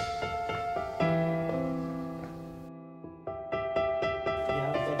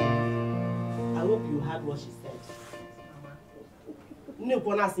 I hope you heard what she said. No,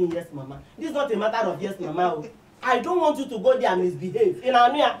 Pona saying yes, Mama. This is not a matter of yes, Mama. I don't want you to go there and misbehave. In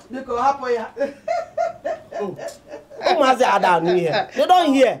Ania, because Appiah. They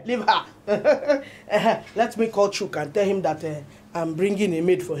don't hear. Leave her. Let me call Chuk and tell him that I'm bringing a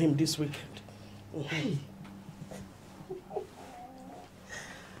maid for him this weekend. Hey.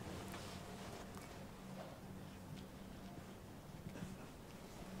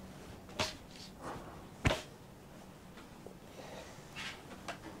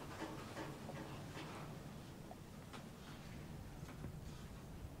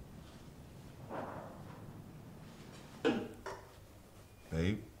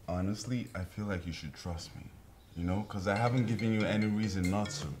 Babe, honestly, I feel like you should trust me. You know, because I haven't given you any reason not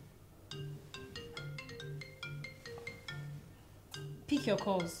to. Pick your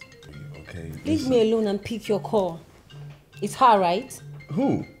calls. Okay. Leave me alone and pick your call. It's her, right?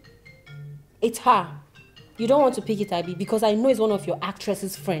 Who? It's her. You don't want to pick it, Abby, because I know it's one of your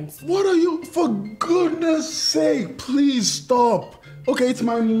actress's friends. What are you? For goodness sake, please stop. Okay, it's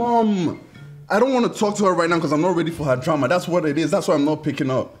my mom. I don't want to talk to her right now because I'm not ready for her drama. That's what it is. That's why I'm not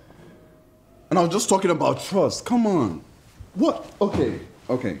picking up. And I was just talking about trust. Come on. What? Okay.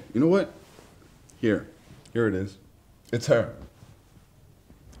 You know what? Here it is. It's her.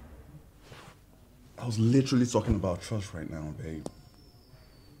 I was literally talking about trust right now, babe.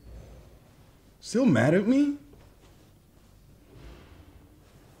 Still mad at me?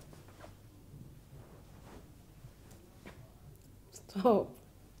 Stop.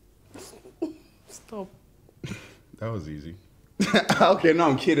 Stop. That was easy. Okay, no,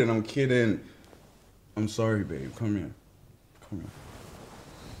 I'm kidding. I'm sorry, babe. Come here.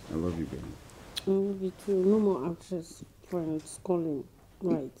 I love you, babe. I love you too. No more actress friends calling.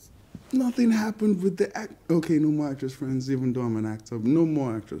 Right. Nothing happened with the act. Okay, no more actress friends, even though I'm an actor. No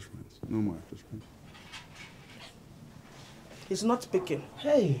more actress friends. He's not speaking.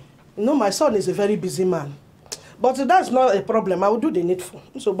 Hey, you know, my son is a very busy man. But that's not a problem. I will do the needful.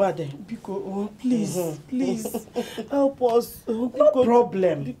 So bad. Because, please, help us. No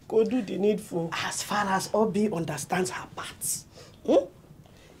problem. Because do the needful. As far as Obi understands her parts,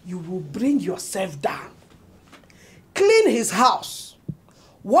 you will bring yourself down, clean his house,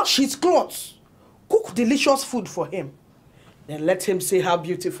 wash his clothes, cook delicious food for him. Then let him see how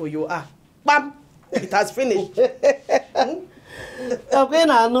beautiful you are. Bam! It has finished.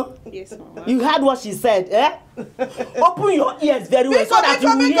 Yes, Mama. You heard what she said, eh? Open your ears very well so that you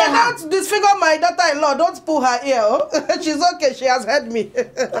will hear her. Don't disfigure my daughter-in-law. Don't pull her ear. Oh? She's okay. She has heard me.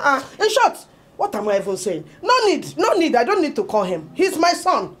 In short, what am I even saying? No need. I don't need to call him. He's my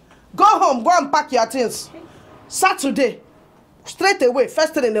son. Go home. Go and pack your things. Saturday, straight away,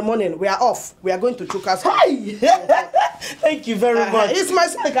 first thing in the morning, we are off. We are going to Chuka's house. Hey! Thank you very much. It's my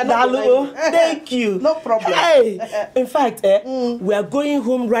son. Thank you. No problem. Hey! In fact, we are going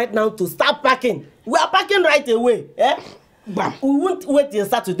home right now to start packing. We are packing right away. Bam. We won't wait till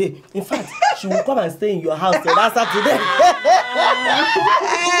Saturday. In fact, she will come and stay in your house till that Saturday.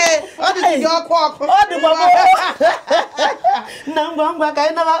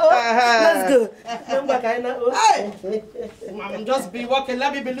 Let's go. I'm just be walking.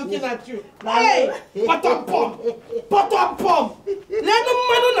 Let me be looking at you. Hey, bottom pump. Let them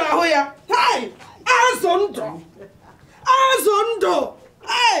man on here. Hey, Azondo.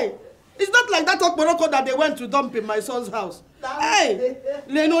 Hey, it's not like that. okporoko that they went to dump in my son's house. Hey!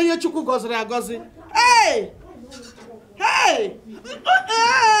 Leonye Chukwu goziri agozi. Hey! Hey!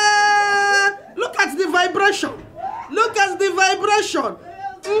 Look at the vibration. Look at the vibration.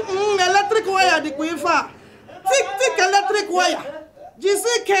 Electric wire the quiver. Thick electric wire.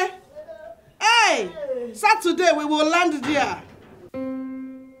 Jisike. Hey! Saturday we will land there.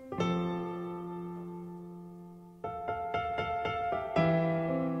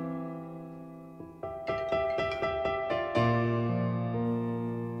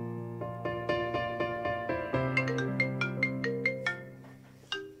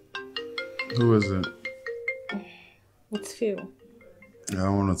 Who is it? It's Phil. I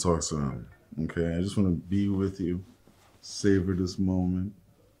don't want to talk to him, okay? I just want to be with you, savor this moment,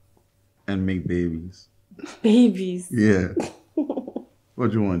 and make babies. Babies? Yeah.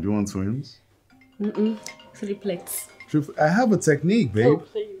 What do you want? Do you want twins? Triplets. I have a technique, babe. Oh,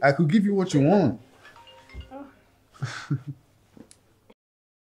 please. I could give you what you want.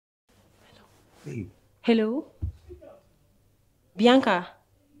 Babe. Hello? Bianca?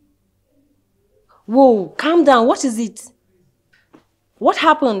 Whoa, calm down. What is it? What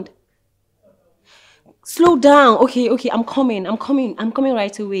happened? Slow down. Okay, I'm coming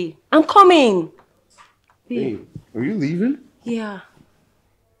right away. I'm coming. Babe, are you leaving? Yeah.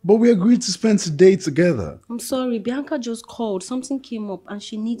 But we agreed to spend today together. I'm sorry. Bianca just called. Something came up and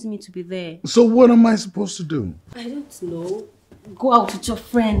she needs me to be there. So what am I supposed to do? I don't know. Go out with your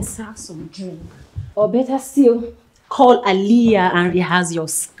friends, have some drink. Or better still, call Appiah and rehearse your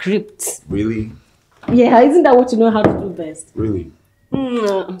script. Really? Yeah, isn't that what you know how to do best? Really?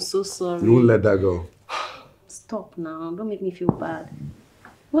 I'm so sorry. You won't let that go. Stop now. Don't make me feel bad.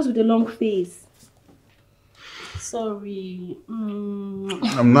 What's with the long face? Sorry.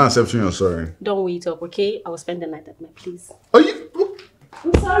 I'm not accepting your sorry. Don't wait up, okay? I will spend the night at my place. Are you?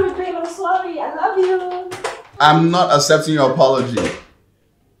 I'm sorry, babe. I'm sorry. I love you. I'm not accepting your apology.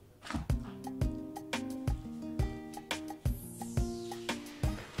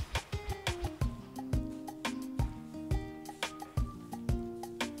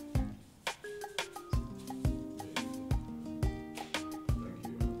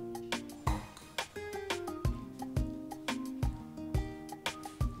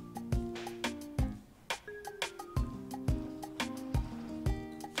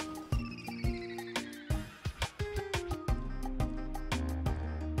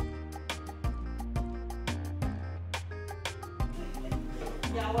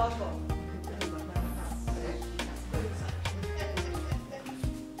 You're welcome.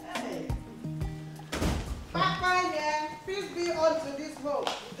 Hey. Papa here, peace be unto this home.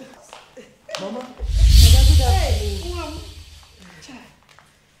 Mama? Hey, Mom.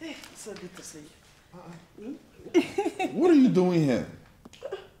 Hey, so good to see you. What are you doing here?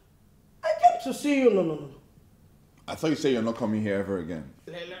 I came to see you. No. I thought you said you're not coming here ever again.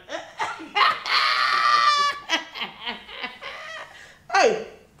 Hey,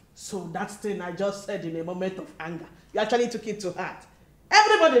 so that thing I just said in a moment of anger, you actually took it to heart.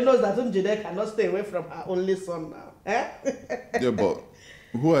 Everybody knows that Julliet cannot stay away from her only son now. Eh? Yeah, but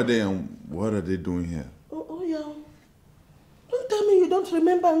who are they and what are they doing here? Oh yeah. Don't tell me you don't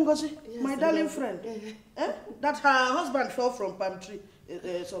remember Ngozi, yes, my darling friend. Eh? That her husband fell from palm tree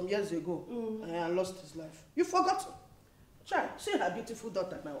some years ago and lost his life. You forgot? Try, see her beautiful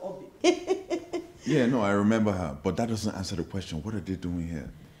daughter now, Obi. Yeah, no, I remember her, but that doesn't answer the question. What are they doing here?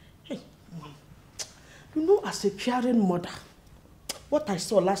 Hey, Mom, you know, as a caring mother, what I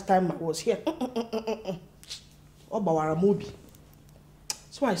saw last time I was here, Obawaramobi.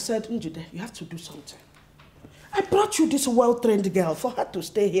 So I said, Njude, you have to do something. I brought you this well-trained girl for her to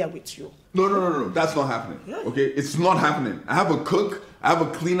stay here with you. No, that's not happening. Yeah. Okay, it's not happening. I have a cook, I have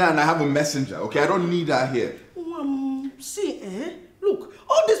a cleaner, and I have a messenger. Okay, I don't need her here. See, look,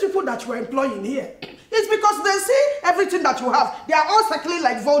 all these people that you are employing here, it's because they see everything that you have. They are all circling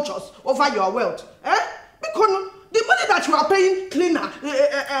like vultures over your wealth. Because the money that you are paying cleaner,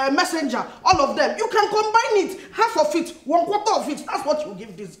 messenger, all of them, you can combine it, half of it, 1/4 of it. That's what you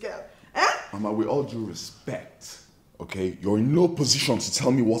give this girl. Mama, with all due respect, okay, you're in no position to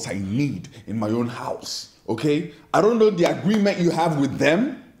tell me what I need in my own house, okay? I don't know the agreement you have with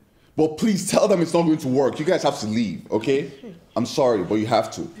them, but please tell them it's not going to work. You guys have to leave, okay? I'm sorry, but you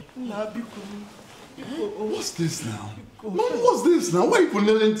have to. What's this now? Mom, what's this now? Why are you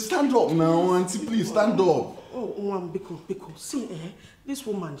kneeling? Stand up now, auntie, please, stand up. Biko, see, this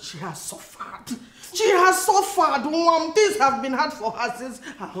woman, she has suffered. She has suffered. Things have been hard for her since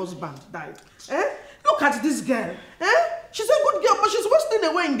her husband died. Look at this girl. She's a good girl, but she's wasting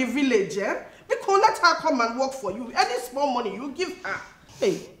away in the village. Biko, let her come and work for you. Any small money, you give her.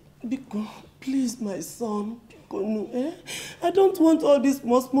 Hey, Biko, Please, my son. Bikonu, eh? I don't want all these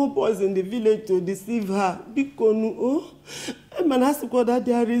small boys in the village to deceive her. Bikonu, oh? Man has to go that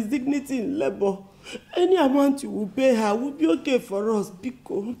there is dignity in labor. Any amount you will pay her will be okay for us.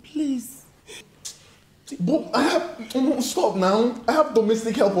 Biko, please. But I have... Stop now. I have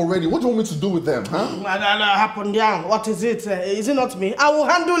domestic help already. What do you want me to do with them, huh? Happen down. What is it? Is it not me? I will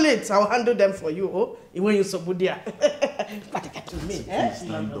handle it. I will handle them for you. Oh, when you so good there. Please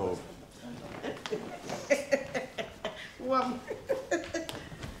stand up.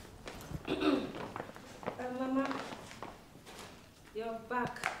 Mama, you're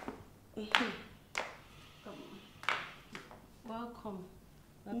back. Welcome.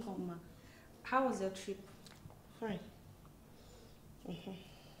 Welcome, ma. How was your trip? Fine.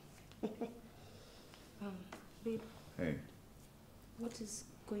 Babe. Hey. What is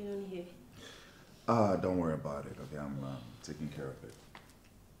going on here? Don't worry about it, okay? I'm taking care of it.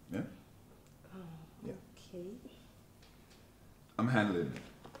 Yeah? Yeah. Okay. I'm handling it.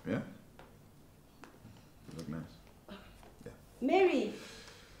 Yeah? You look nice. Yeah. Mary!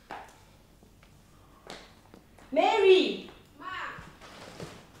 Mary! Ma!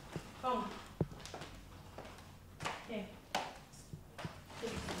 Come. Here. Take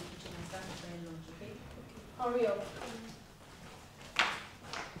it to the kitchen and start preparing lunch, okay? Hurry up.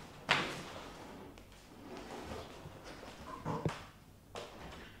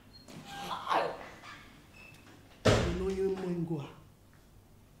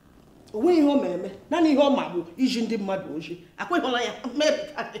 When you home, none of your mabu is in the mud. I quit on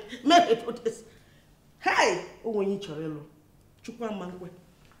Mary put this. Hey, oh, when you chorello. Chukwa Manque.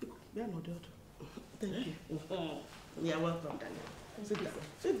 They are not dead. Thank you. You are welcome, Daniel. Sit down.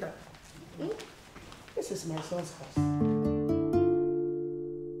 Sit down. This is my son's house.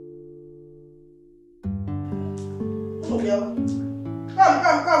 Oh, girl. Come. I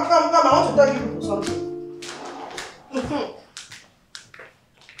want to tell you something.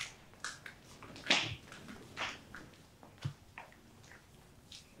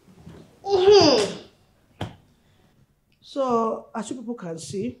 So, as you people can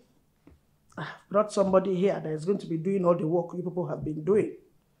see, I've brought somebody here that is going to be doing all the work you people have been doing.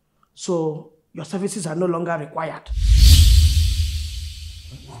 So, your services are no longer required.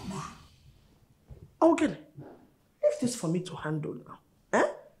 Mama. Okay. Leave this for me to handle now. Eh?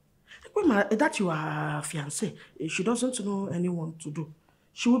 That you are fiancé, she doesn't know anyone to do.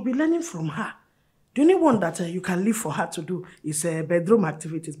 She will be learning from her. The only one that you can leave for her to do is bedroom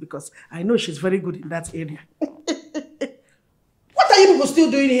activities, because I know she's very good in that area. What are you people still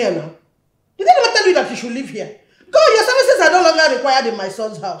doing here now? Did they never tell you that you should live here? Go, your services are no longer required in my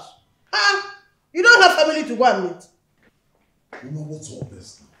son's house. You don't have family to go and meet. Mama, what's all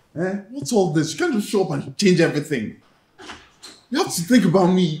this now? Eh? What's all this? You can't just show up and change everything. You have to think about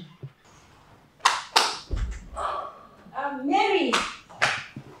me. Mary!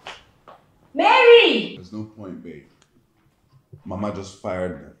 Mary! There's no point, babe. Mama just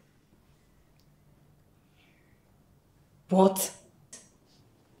fired them. What?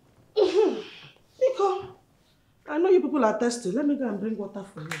 Nico, I know you people are thirsty. Let me go and bring water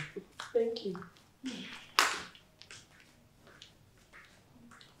for you. Thank you.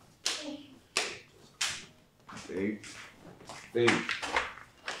 Babe.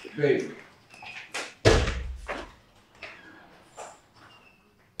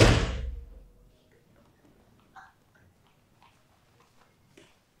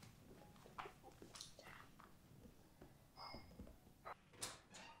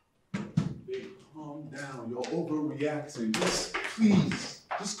 Calm down. You're overreacting.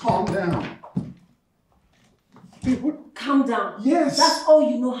 Just calm down. Babe, calm down. Yes. That's all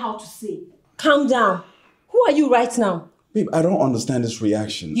you know how to say. Calm down. Who are you right now? Babe, I don't understand this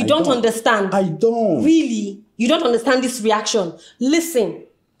reaction. You don't understand? I don't. Really? You don't understand this reaction? Listen,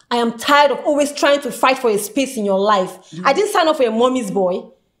 I am tired of always trying to fight for a space in your life. I didn't sign up for a mommy's boy.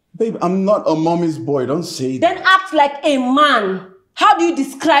 Babe, I'm not a mommy's boy. Don't say that. Then act like a man. How do you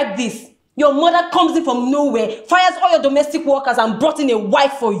describe this? Your mother comes in from nowhere, fires all your domestic workers and brought in a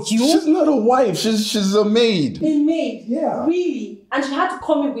wife for you? She's not a wife. She's a maid. A maid? Yeah. Really? And she had to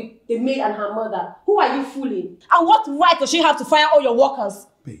come in with the maid and her mother. Who are you fooling? And what right does she have to fire all your workers?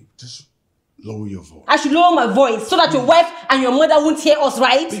 Babe, just lower your voice. I should lower my voice so that your wife and your mother won't hear us,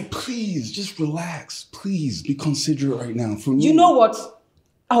 right? Babe, please, just relax. Please, be considerate right now for me. You know what?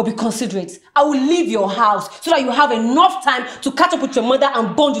 I will be considerate. I will leave your house so that you have enough time to catch up with your mother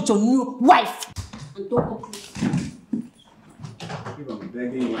and bond with your new wife. And don't come close. I'm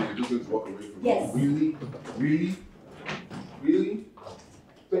begging you, you're just going to walk away from Yes. me. Really? Really?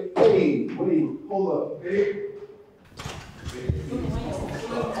 Hey, wait, hold up. Hey. I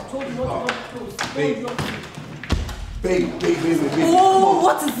told you Babe. Oh,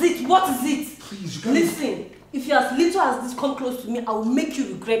 what is it? What is it? Please, you can't. Listen, if you're as little as this come close to me, I will make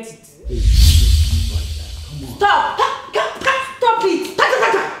you regret it. Stop! Stop it!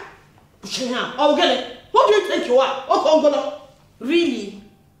 Push your hand. I'll get it. What do you think you are? Oh, really?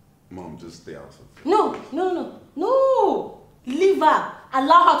 Mom, just stay out of it. No. Leave her.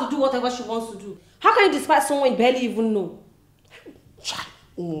 Allow her to do whatever she wants to do. How can you despise someone you barely even know?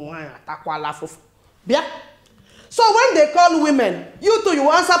 So when they call women, you two, you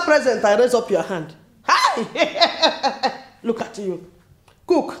answer present and raise up your hand. Hi! Look at you.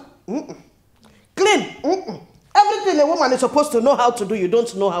 Cook. Clean. Everything a woman is supposed to know how to do, you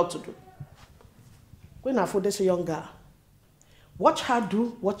don't know how to do. When I for this young girl, watch her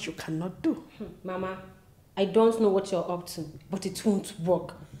do what you cannot do. Mama, I don't know what you're up to, but it won't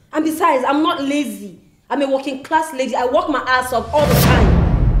work. And besides, I'm not lazy. I'm a working class lady. I work my ass off all the time.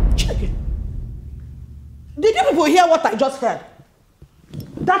 Check it. Did you people hear what I just heard?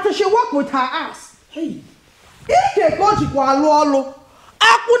 That she work with her ass. Hey. Ike kojikwa alu olu.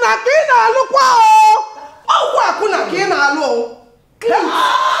 Akuna kina alu kwa o. Owu akuna kina alu.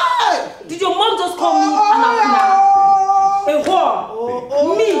 Did your mom just call me an akuna? A whore.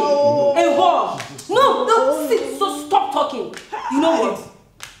 Me? A whore. No, sit, so stop talking. You know what?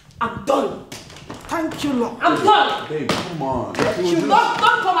 I'm done. Thank you, Lord. I'm done. Babe, come on. Don't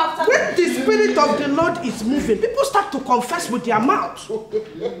come after me. When the Spirit of the Lord is moving, people start to confess with their mouth.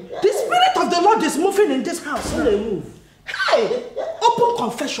 The Spirit of the Lord is moving in this house. When they move. Hey, open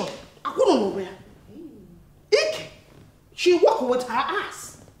confession. I don't know where. Ike, she walk with her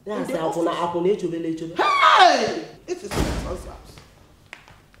ass. Hey, this is my son's house.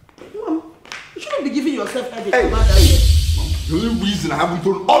 Mom, you shouldn't be giving yourself headache. Hey. The only reason I haven't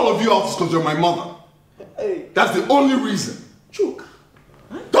thrown all of you out is because you're my mother. Hey. That's the only reason. Choke.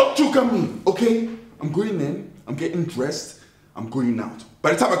 Don't choke at me, okay? I'm going in, I'm getting dressed, I'm going out.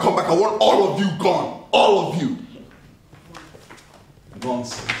 By the time I come back, I want all of you gone. All of you.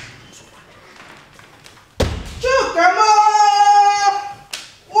 Nonsense. Choke, Mom!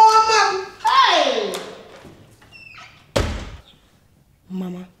 Woman! Hey!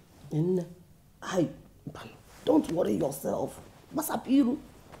 Mama, don't worry yourself. Masapiru,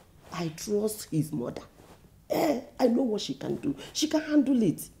 I trust his mother. I know what she can do. She can handle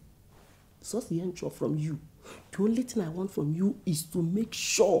it. So the intro from you. The only thing I want from you is to make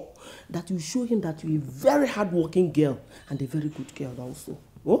sure that you show him that you're a very hardworking girl and a very good girl also.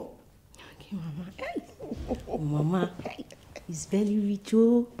 Oh? Okay, Mama. Mama, he's very rich,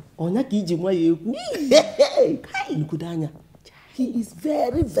 oh. He is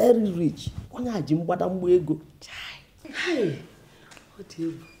very, very rich. Hey. What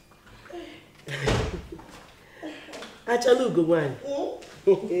you? Achalugo,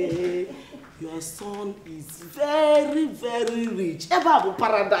 your son is very, very rich. Ever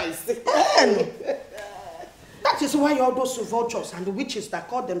paradise. That is why all those vultures and the witches that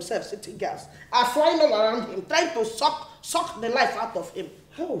call themselves city girls are flying all around him, trying to suck the life out of him.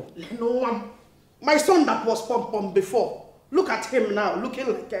 Oh, no one. My son that was pom-pom before. Look at him now, looking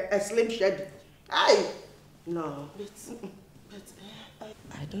like a slim shady. No.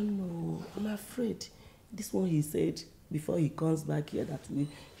 I don't know. I'm afraid. This one he said before he comes back here that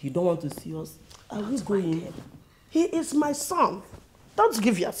he don't want to see us. Are we going? He is my son. Don't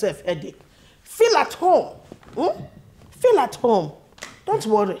give yourself headache. Feel at home. Feel at home. Don't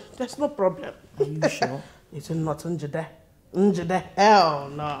worry. There's no problem. Are you sure? It's not Njide. Hell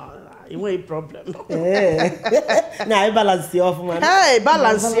no. It won't be a problem. Now I balance you off, man. Hey,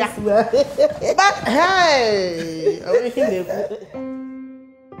 balance ya. But hey.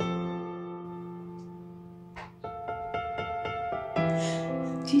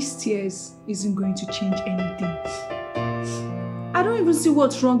 These tears isn't going to change anything. I don't even see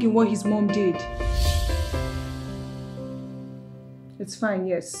what's wrong in what his mom did. It's fine,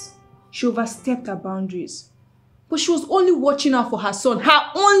 yes. She overstepped her boundaries. But she was only watching out for her son.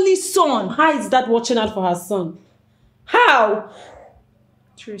 Her only son! How is that watching out for her son? How?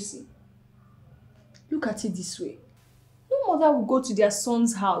 Tracy, look at it this way. No mother will go to their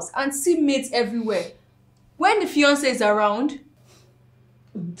son's house and see mates everywhere. When the fiancé is around...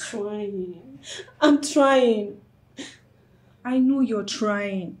 I'm trying. I know you're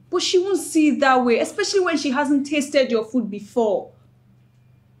trying. But she won't see it that way. Especially when she hasn't tasted your food before.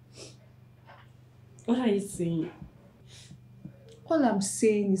 What are you saying? All I'm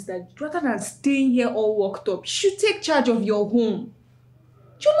saying is that rather than staying here all worked up, you should take charge of your home.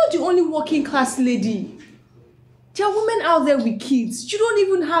 You're not the only working class lady. There are women out there with kids. You don't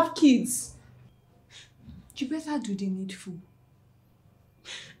even have kids. You better do the needful.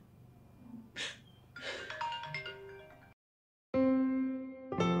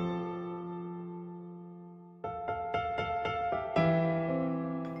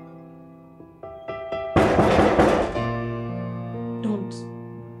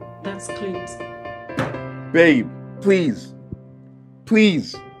 Babe, please.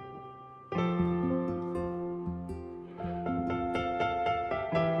 Please.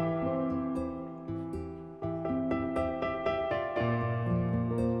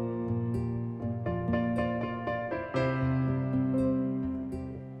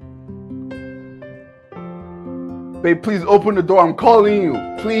 Babe, please open the door. I'm calling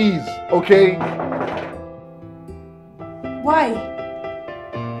you. Please, okay? Why?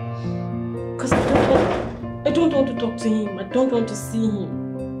 Because I don't want to talk to him. I don't want to see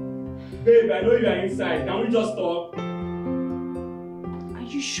him. Babe, I know you are inside. Can we just talk? Are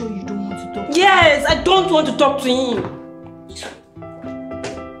you sure you don't want to talk to him? Yes, I don't want to talk to him.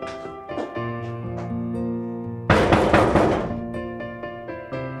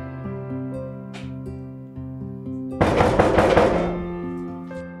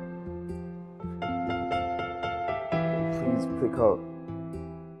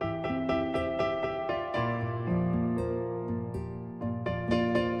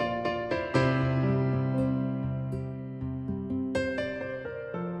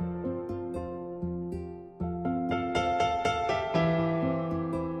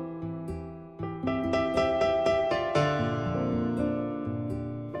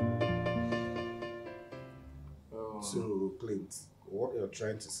 So, Clint, what you're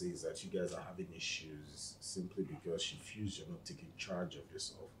trying to say is that you guys are having issues simply because she feels you're not taking charge of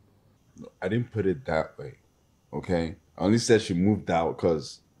yourself. No, I didn't put it that way, okay? I only said she moved out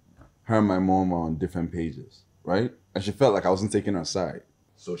because her and my mom are on different pages, right? And she felt like I wasn't taking her side,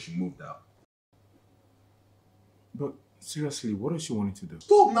 so she moved out. But seriously, what does she want you to do?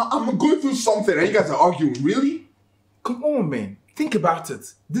 Stop, now I'm going through something and you guys are arguing, really? Come on, man. Think about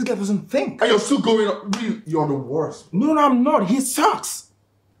it. This guy doesn't think. And you're still going on. Really, you're the worst. No, I'm not. He sucks.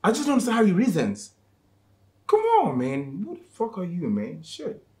 I just don't understand how he reasons. Come on, man. Who the fuck are you, man?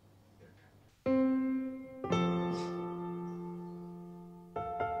 Shit.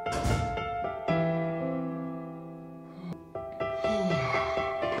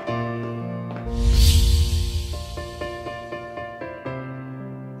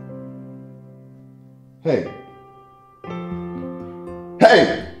 Hey.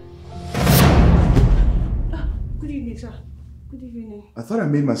 Hey! Good evening, sir. Good evening. I thought I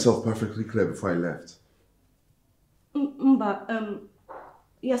made myself perfectly clear before I left.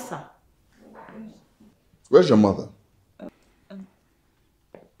 Yes, sir. Where's your mother?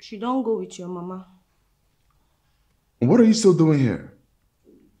 She don't go with your mama. What are you still doing here?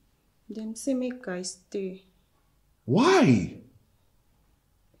 Them say make I stay. Why?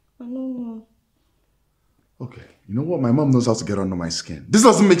 I don't know. Okay, you know what? My mom knows how to get under my skin. This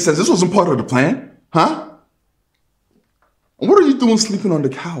doesn't make sense. This wasn't part of the plan. Huh? And what are you doing sleeping on the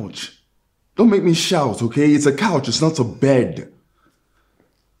couch? Don't make me shout, okay? It's a couch. It's not a bed.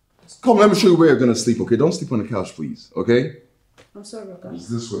 Come, let me show you where you're going to sleep, okay? Don't sleep on the couch, please, okay? I'm sorry, okay? It's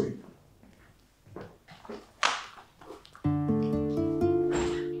this way.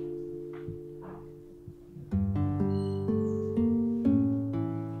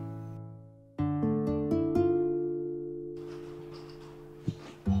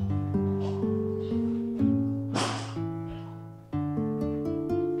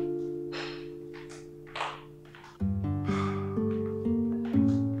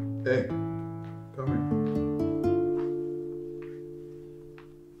 Hey, come here.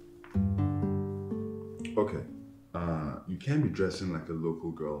 Okay, you can't be dressing like a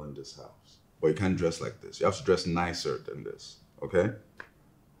local girl in this house. Or you can't dress like this. You have to dress nicer than this, okay?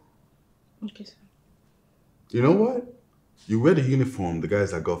 Okay, sir. You know what? You wear the uniform the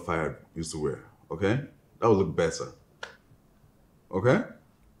guys that got fired used to wear, okay? That would look better. Okay?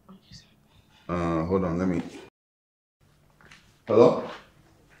 Okay, sir. Hold on, let me... Hello?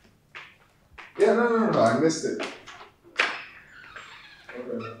 Yeah, no, I missed it.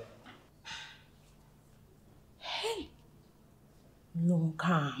 Okay. Hey!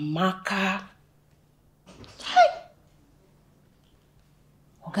 Lunka Maka. Hey!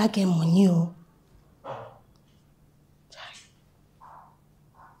 Oga get money o.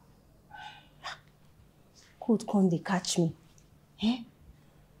 Cold come dey catch me. Eh?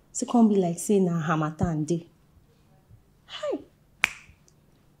 So come be like say na harmattan dey. Hey!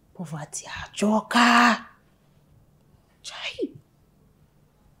 Poverty ajoka. Chai.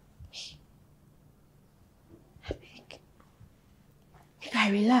 Make I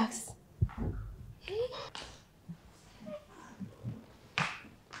relax.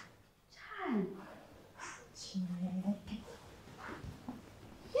 Chai.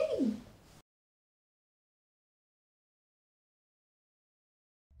 Hey.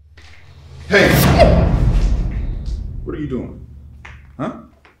 Hey! What are you doing? Huh?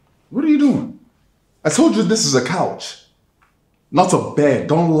 What are you doing? I told you this is a couch, not a bed.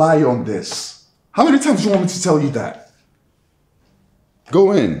 Don't lie on this. How many times do you want me to tell you that?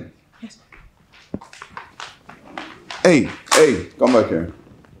 Go in. Yes. Hey, come back here.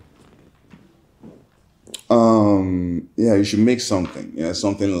 Yeah, you should make something. Yeah,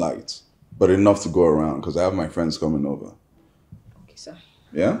 something light, but enough to go around because I have my friends coming over. Okay, sir.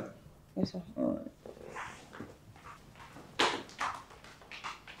 Yeah? Yes, sir. All right.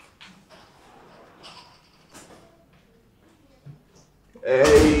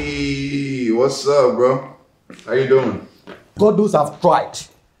 Hey, what's up, bro? How you doing? God knows I've tried.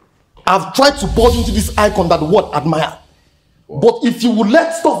 I've tried to purge into this icon that the world admire. But if you would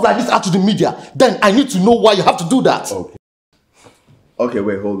let stuff like this out to the media, then I need to know why you have to do that. Okay,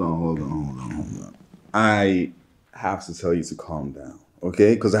 wait, hold on. I have to tell you to calm down,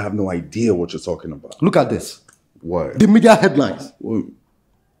 okay? Because I have no idea what you're talking about. Look at this. What? The media headlines. What?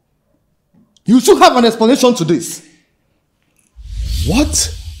 You should have an explanation to this.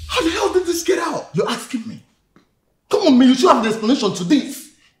 What? How the hell did this get out? You're asking me. Come on, man, you should have an explanation to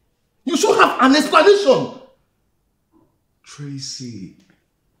this. You should have an explanation. Tracy.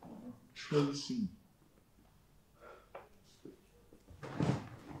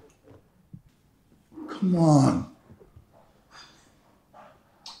 Come on.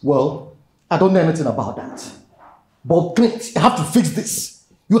 Well, I don't know anything about that. But Clint, you have to fix this.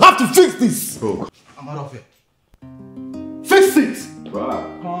 You have to fix this. Bro. I'm out of here. Fix it.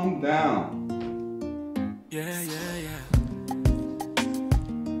 Bro, calm down. Yeah.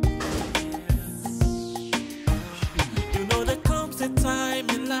 You know there comes a time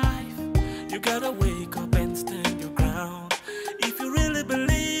in life you gotta wake up and stand your ground. If you really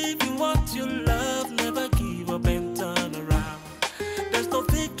believe in what you love, never give up and turn around. There's no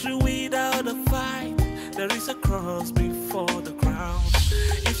victory without a fight. There is a cross before the crown.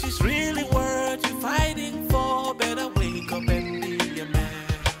 If she's really worth you fighting for, better wake up and be a man.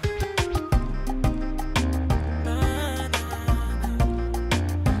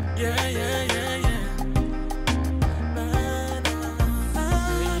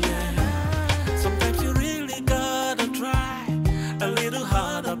 Sometimes you really gotta try a little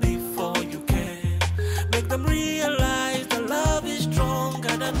harder before you can. Make them realize that love is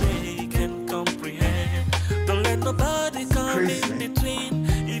stronger than they can comprehend. Don't let nobody come in between.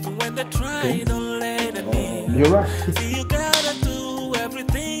 Even when they try, don't let them in. You're right. See, you gotta do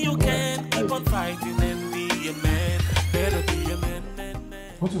everything you can. Keep on fighting and be a man. Better be a man.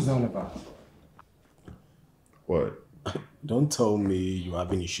 What was that all about? What? Don't tell me you're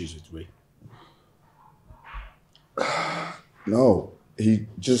having issues with Ray. No, he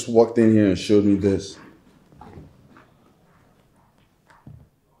just walked in here and showed me this.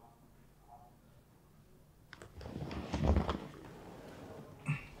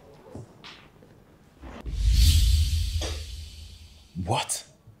 What?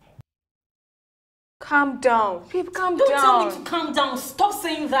 Calm down. Babe, calm Don't down. tell me to calm down. Stop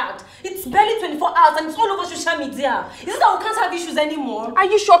saying that. It's barely 24 hours and it's all over social media. Is it that we can't have issues anymore? Are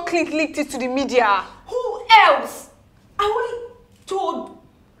you sure Clint leaked it to the media? Who else? I only told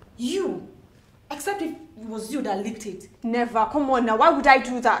you. Except if it was you that leaked it. Never. Come on now. Why would I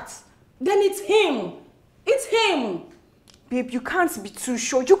do that? Then it's him. It's him. Babe, you can't be too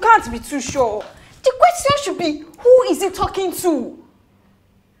sure. You can't be too sure. The question should be, who is he talking to?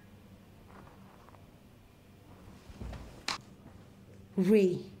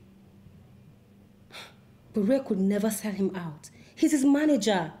 Ray. But Ray could never sell him out. He's his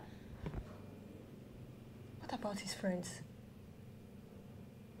manager. What about his friends?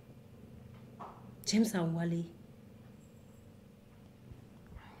 James and Wale.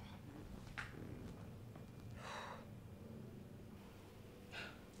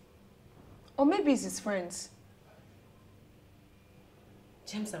 Or maybe it's his friends.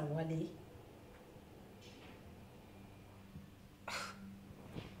 James and Wale.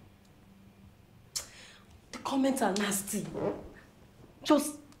 The comments are nasty.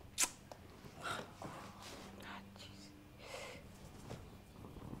 Just...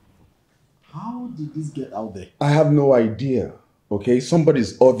 How did this get out there? I have no idea, okay?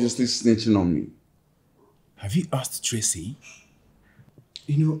 Somebody's obviously snitching on me. Have you asked Tracy?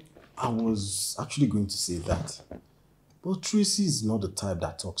 You know, I was actually going to say that. But Tracy is not the type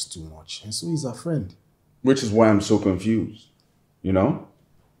that talks too much, and so he's a friend. Which is why I'm so confused, you know?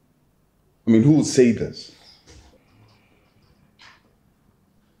 I mean, who would say this?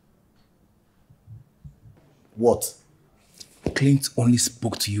 What? Clint only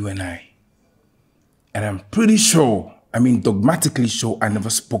spoke to you and I. And I'm pretty sure, I mean dogmatically sure, I never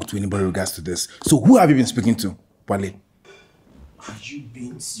spoke to anybody in regards to this. So who have you been speaking to, Wale? Are you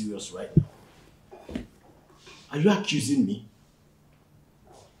being serious right now? Are you accusing me?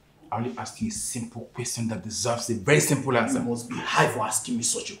 I only asked you a simple question that deserves a very simple answer. You must be high for asking me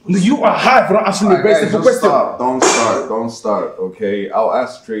such a question. No, you are high for not asking me a very simple question. Stop. Don't start, okay? I'll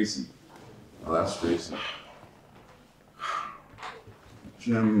ask Tracy. Should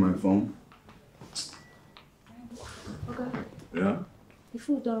you hand me my phone? Okay. Yeah? The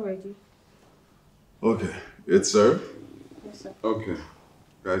food already. Okay. It's served? Yes, sir. Okay.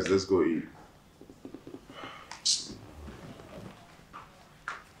 Guys, let's go eat.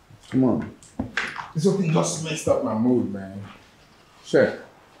 Come on. This whole thing just messed up my mood, man. Sure.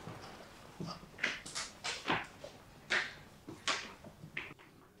 I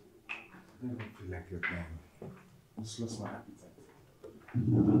don't feel like it, man. I just lost my appetite.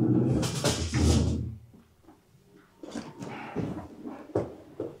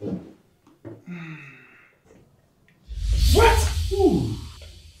 What? Ooh.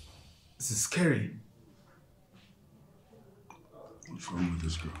 This is scary. What's wrong with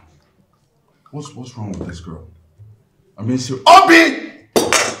this girl? What's wrong with this girl? I mean, she... Obi!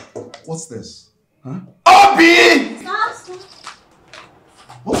 What's this? Huh? Obi!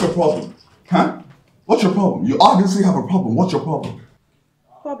 What's your problem? Huh? What's your problem? You obviously have a problem. What's your problem?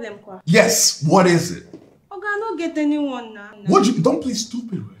 Problem, kwa? Yes, what is it? Okay, I don't get anyone now. Don't play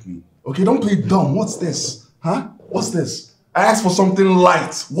stupid with me. Okay, don't play dumb. What's this? Huh? What's this? I asked for something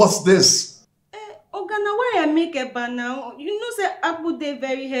light. What's this? Oga, now why I make eba now? You know say apple dey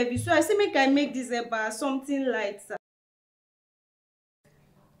very heavy, so I say make I make this eba something light.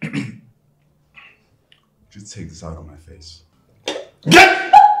 Just take this out of my face.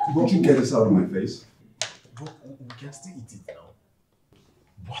 Don't you get this out of my face? But we can still eat it now.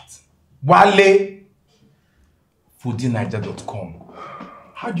 What? Wale? foodiniger.com.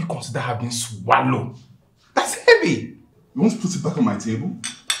 How do you consider having swallow? That's heavy. You want to put it back on my table?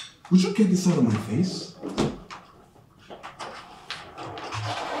 Would you get this out of my face?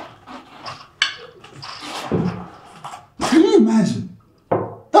 Can you imagine?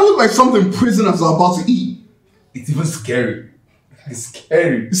 That looked like something prisoners are about to eat. It's even scary. It's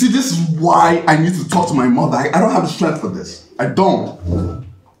scary. You see, this is why I need to talk to my mother. I don't have the strength for this. I don't.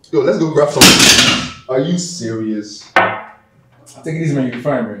 Yo, let's go grab something. Are you serious? I'll take it easy, man. You'll be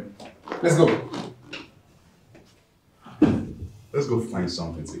fine, man. Let's go. Let's go find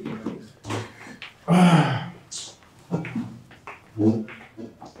something to eat.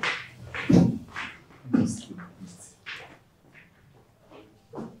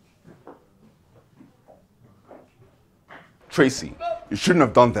 Tracy, you shouldn't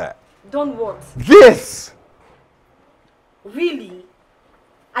have done that. Done what? This! Really?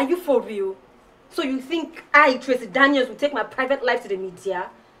 Are you for real? So you think I, Tracy Daniels, will take my private life to the media?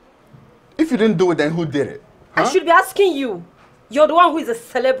 If you didn't do it, then who did it? Huh? I should be asking you. You're the one who is a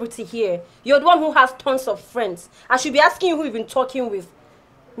celebrity here. You're the one who has tons of friends. I should be asking you who you've been talking with.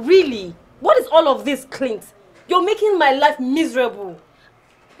 Really? What is all of this, Clint? You're making my life miserable.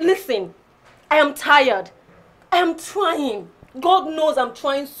 Listen, I am tired. I am trying. God knows I'm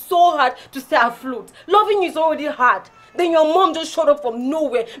trying so hard to stay afloat. Loving you is already hard. Then your mom just showed up from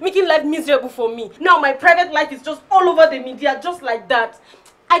nowhere, making life miserable for me. Now my private life is just all over the media, just like that.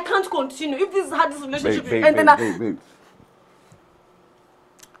 I can't continue. If this is how this relationship is ending, babe.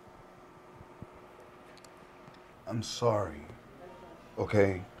 I'm sorry.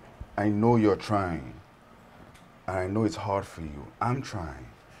 Okay? I know you're trying. And I know it's hard for you. I'm trying.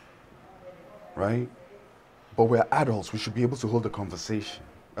 Right? But we're adults. We should be able to hold a conversation.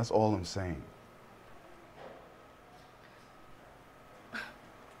 That's all I'm saying.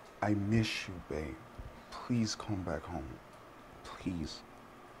 I miss you, babe. Please come back home. Please.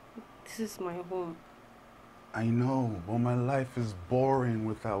 This is my home. I know, but my life is boring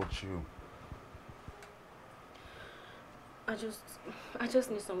without you. I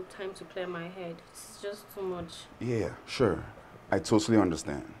just need some time to clear my head. It's just too much. Yeah, sure. I totally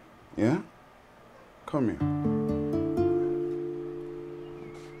understand. Yeah? Come here.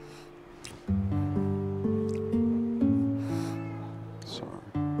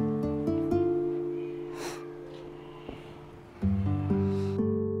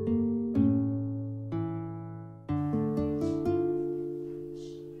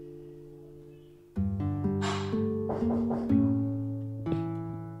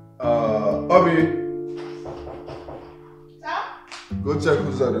 Bobby. Sir? Go check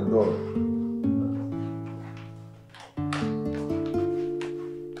who's at the door.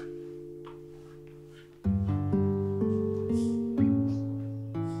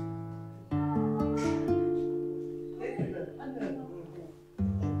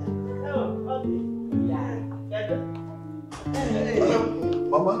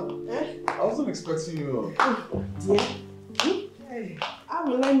 expecting you. Dear, how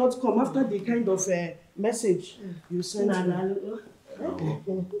will I not come after the kind of message you sent me?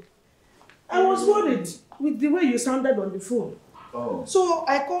 I was worried with the way you sounded on the phone. Oh. So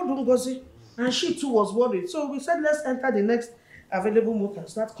I called Ngozi and she too was worried. So we said, let's enter the next available motor and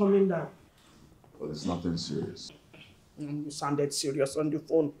start coming down. Well, it's nothing serious. You sounded serious on the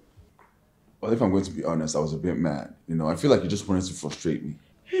phone. Well, if I'm going to be honest, I was a bit mad. You know, I feel like you just wanted to frustrate me.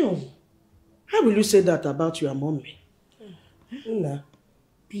 How will you say that about your mommy? Nna,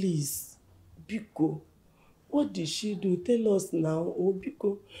 please, Biko, what did she do? Tell us now, oh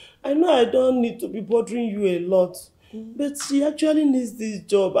Biko. I know I don't need to be bothering you a lot, but she actually needs this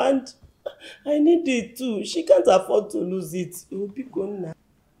job and I need it too. She can't afford to lose it. Oh Biko, Nna.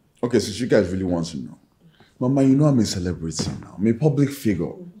 Okay, so you guys really want to know. Mama, you know I'm a celebrity now. I'm a public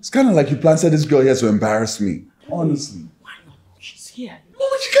figure. It's kind of like you planted this girl here to embarrass me. Honestly. Why not? She's here.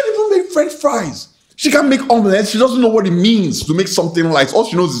 Mama, she can't even make French fries. She can't make omelets. She doesn't know what it means to make something like, all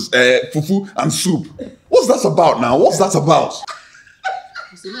she knows is fufu and soup. What's that about now? What's that about?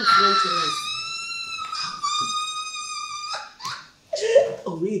 It's not French rice.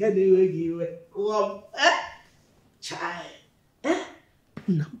 Oh, we had a give child.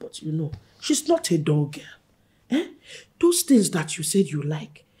 No, but you know, she's not a dull girl. Those things that you said you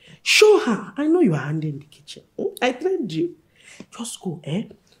like, show her. I know you are handy in the kitchen. I trained you. Just go,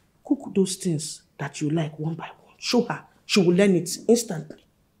 cook those things that you like one by one. Show her. She will learn it instantly.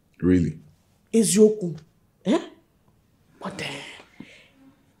 Really? Ezuruonye. But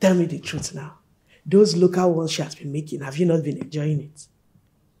tell me the truth now. Those local ones she has been making, have you not been enjoying it?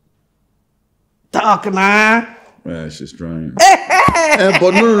 Talk now. Yeah, she's trying.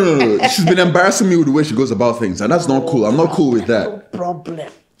 But no. She's been embarrassing me with the way she goes about things, and that's not cool. I'm not cool with that. No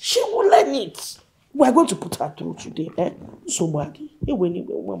problem. She will learn it. We are going to put her through today. Somebody.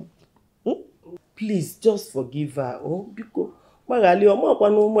 Please, just forgive her. Because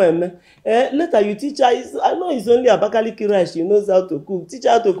later you teach her. I know it's only Abakaliki rice. She knows how to cook. Teach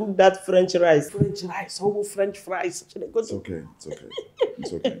her how to cook that French rice. French rice. French fries. It's okay.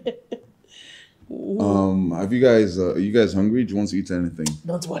 It's okay. Are you guys hungry? Do you want to eat anything?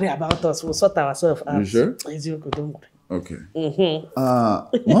 Don't worry about us. We'll sort ourselves out. You sure? Don't worry. Okay.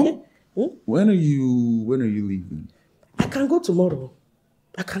 Mom, when are you leaving? I can go tomorrow.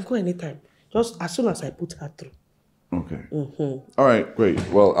 I can go anytime. Just as soon as I put her through. Okay. All right, great.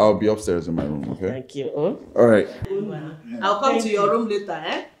 Well, I'll be upstairs in my room, okay? Thank you. All right. I'll come to your room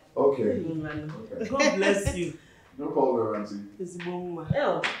later, Okay. God bless you. No problem, Auntie.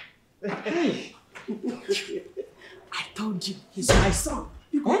 I told you, he's my son.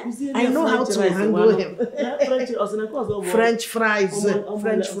 I know how to handle him. French fries.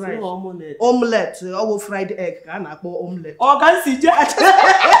 French fries. Omelette. Our fried egg. Omelette.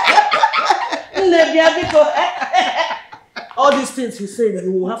 All these things he's saying,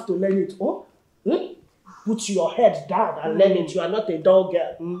 you will have to learn it. Put your head down and learn it. You are not a dog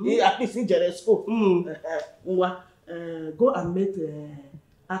girl. At least in Jeresco. Go and make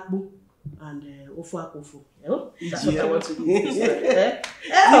Ekubo and Ofu Akufo. That's what I want to do.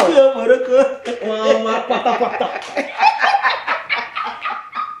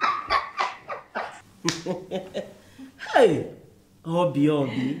 Hey,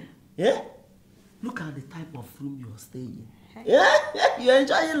 Obi. Yeah? Look at the type of room you're staying in. Yeah? You're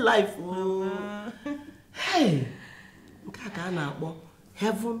enjoying life. Hey,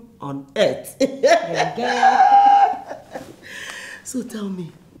 heaven on earth. So tell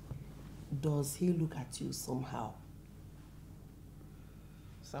me, does he look at you somehow?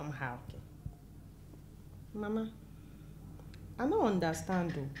 Somehow. Mama, I don't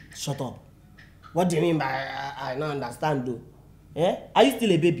understand though. Shut up. What do you mean by I don't understand though? Are you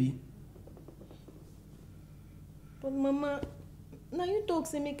still a baby? But Mama, now you talk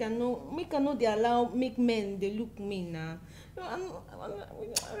say make I know they allow make men they look me now.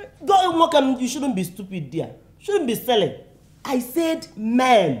 You shouldn't be stupid there. You shouldn't be selling. I said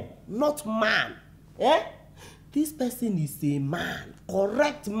man, not man. This person is a man,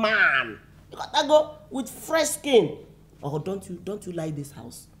 correct man. You gotta go with fresh skin. Oh, don't you like this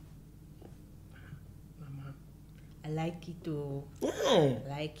house? Mama, I like it too. I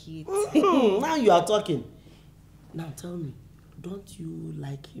like it. Now you are talking. Now tell me, don't you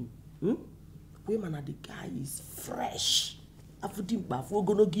like him? Women are the guy is fresh. We're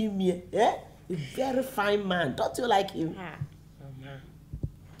gonna give me a very fine man. Don't you like him? Mama.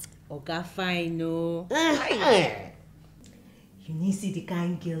 Okay, fine, no. You need to see the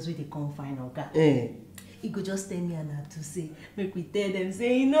kind girls with the confine, okay? He could just tell me and to say, make we tell them,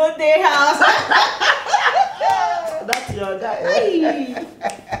 say, you know, their house. That's your guy.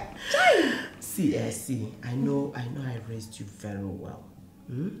 See, I know I raised you very well.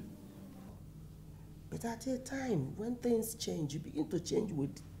 But at a time, when things change, you begin to change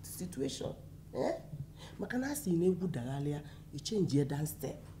with the situation. Makana si Ulaegbu dagalia, you change your dance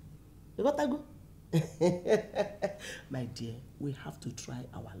step. You got to go? My dear, we have to try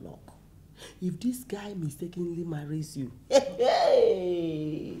our luck. If this guy mistakenly marries you,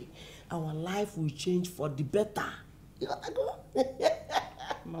 our life will change for the better. You got to go?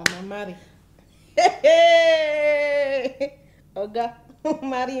 Mama marry. Oga,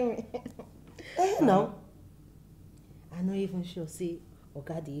 marry me. No. I no even sure say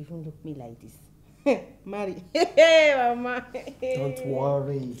Oga they even look me like this. Marry. Mama. Don't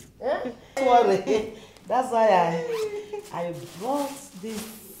worry. Don't worry. That's why I brought these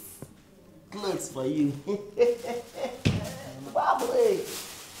clothes for you.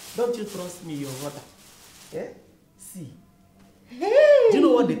 Don't you trust me, your mother? See. Do you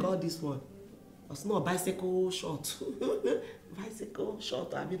know what they call this one? It's not a bicycle short. Bicycle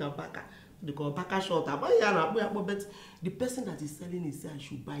short, I mean a baka. They call baka short. But the person that is selling it said I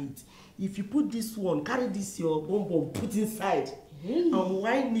should buy it. If you put this one, carry this your bomb, put inside, and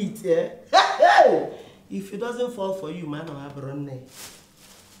wind it. If it doesn't fall for you, man, I'll have a run there.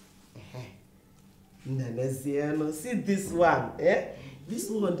 See this one. This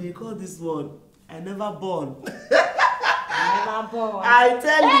one, they call this one, I never born. I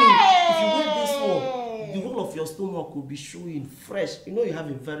tell you, if you wear this one, the whole of your stomach will be showing fresh. You know you have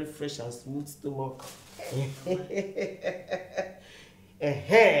a very fresh and smooth stomach.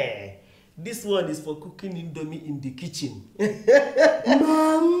 This one is for cooking indomie in the kitchen.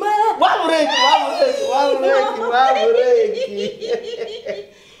 Mama! One break.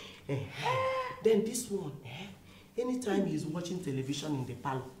 Then this one, anytime he's watching television in the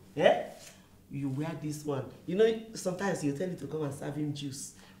parlor, you wear this one. You know, sometimes you tell you to come and serve him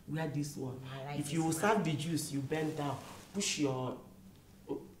juice. Wear this one. Like if you serve the juice, you bend down, push your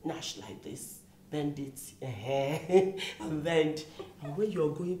nash like this, bend it, and bend. And when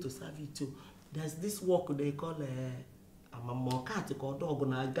you're going to serve it too, there's this walk they call a cat called dog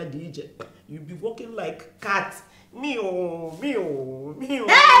on Gardiner. You'll be walking like cat. Meow, meow, meow.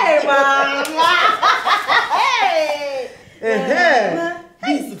 Hey, mama! Hey!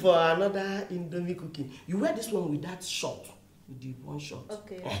 This is for another Indomie cooking. You wear this one with that short. With the one short.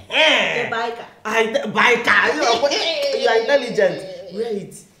 Okay. The biker. Biker. You are intelligent. Wear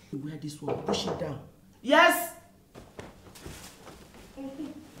it. You wear this one. Push it down. Yes.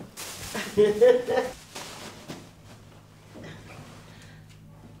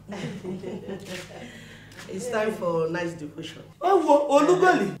 It's time for nice devotion. Oh,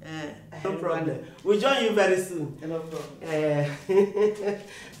 Olubali. No problem. We'll join you very soon. No problem.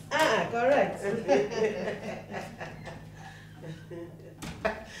 Correct.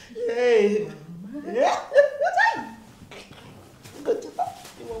 Hey.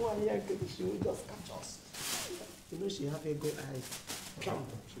 She will just catch us. You know she have a good eyes. Come on,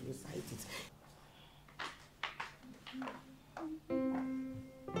 she will sight it.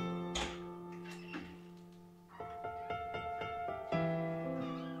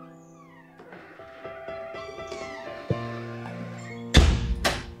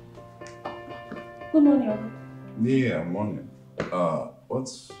 Good morning. Yeah, morning.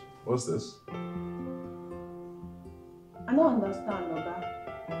 What's this? I don't understand, Oga.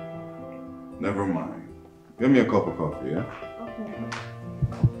 Never mind. Give me a cup of coffee, yeah? Okay.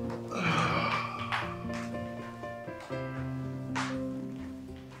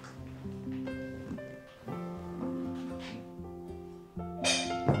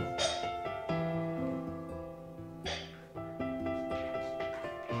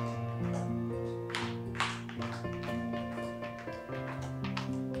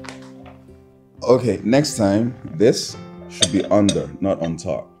 Okay, next time, this should be under, not on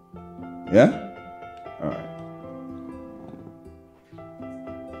top. Yeah? Alright.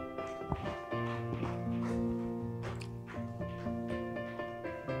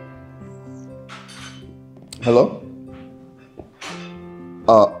 Hello?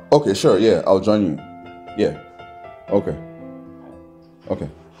 Okay, sure, yeah, I'll join you. Yeah. Okay. Okay.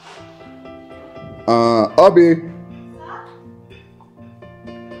 Abby.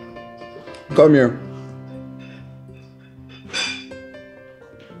 Come here.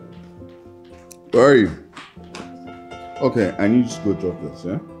 Where are you? Okay, I need you to go drop this,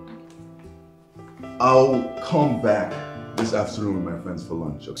 yeah? I'll come back this afternoon with my friends for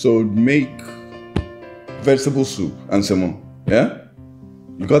lunch. So make vegetable soup and salmon, yeah?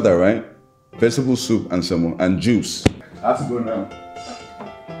 You got that right? Vegetable soup and salmon and juice. I have to go now.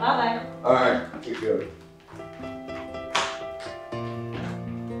 Bye-bye. Alright, take care.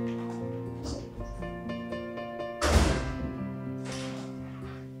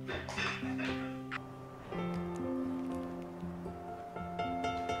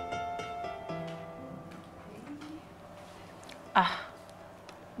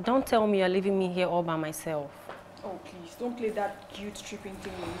 Don't tell me you're leaving me here all by myself. Oh, please, don't play that guilt-tripping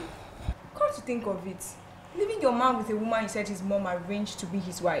thing with me. Come to think of it, leaving your man with a woman he said his mom arranged to be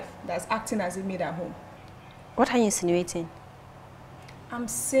his wife, that's acting as a maid at home. What are you insinuating? I'm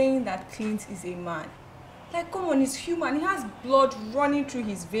saying that Clint is a man. Like, come on, he's human. He has blood running through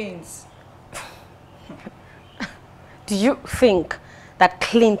his veins. Do you think that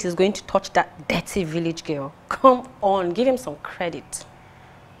Clint is going to touch that dirty village girl? Come on, give him some credit.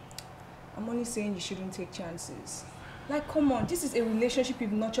 I'm only saying you shouldn't take chances. Like, come on, this is a relationship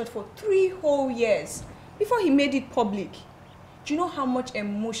you've nurtured for 3 whole years before he made it public. Do you know how much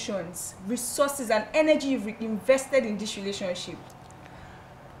emotions, resources, and energy you've invested in this relationship?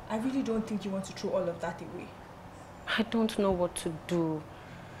 I really don't think you want to throw all of that away. I don't know what to do.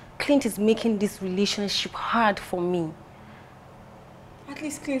 Clint is making this relationship hard for me. At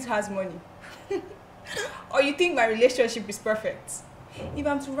least Clint has money. Or you think my relationship is perfect? If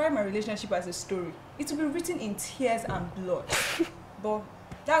I'm to write my relationship as a story, it will be written in tears and blood. But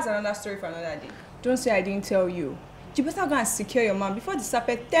that's another story for another day. Don't say I didn't tell you. You better go and secure your man before the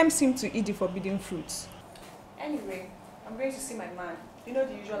serpent tempts him to eat the forbidden fruits. Anyway, I'm going to see my man. You know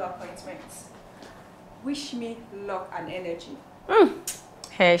the usual appointments. Wish me luck and energy.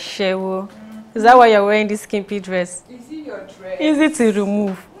 Hey, Shewo. Is that why you're wearing this skimpy dress? Is it your dress? Easy to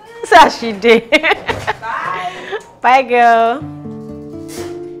remove. So she did. Bye. Bye, girl.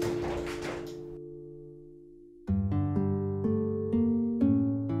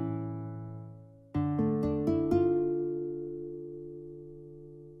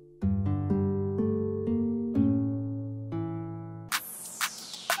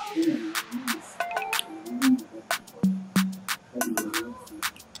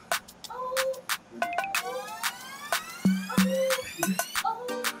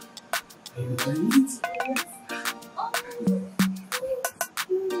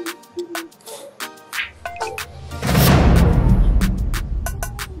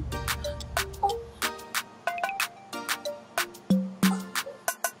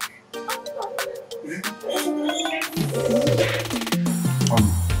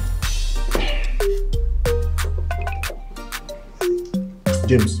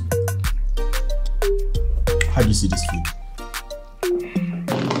 James, how do you see this food?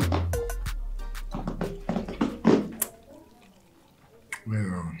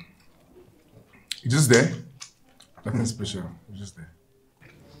 Well, it's just there. Nothing special. It's just there.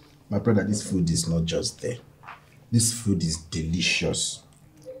 My brother, this food is not just there. This food is delicious.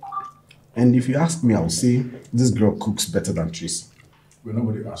 And if you ask me, I'll say this girl cooks better than Tracy. Well,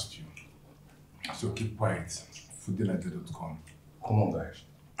 nobody asked you. So keep quiet. Fooddenator.com. Come on, guys.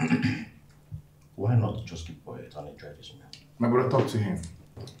 Why not just keep quiet and enjoy this meal? My brother, talk to him.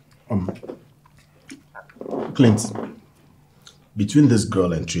 Clint, between this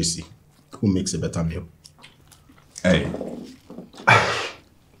girl and Tracy, who makes a better meal? Hey.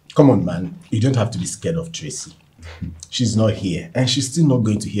 Come on, man. You don't have to be scared of Tracy. She's not here, and she's still not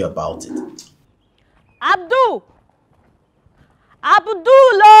going to hear about it. Abdul!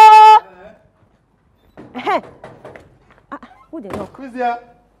 Abdullah! Hey! Who the knock? Who's there?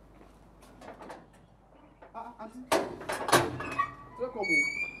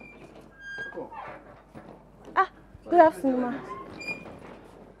 Good afternoon, ma.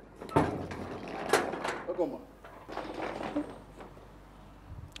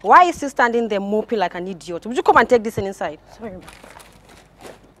 Why are you still standing there moping like an idiot? Would you come and take this inside? Sorry.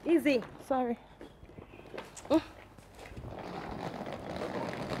 Easy. Sorry.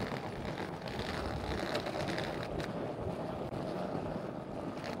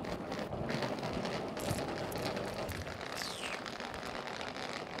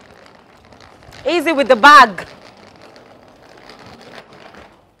 Easy with the bag.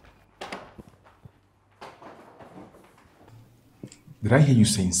 Did I hear you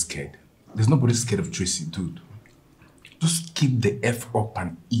saying scared? There's nobody scared of Tracy, dude. Just keep the F up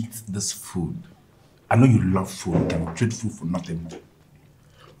and eat this food. I know you love food. You can trade food for nothing.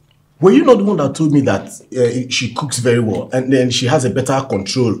 Were you not the one that told me that she cooks very well and then she has a better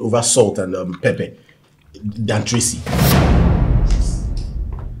control over salt and pepper than Tracy?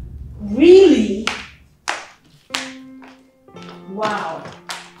 Really? Wow.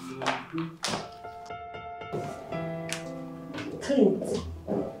 Clint.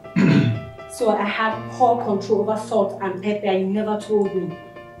 So I had poor control over salt and pepper and you never told me.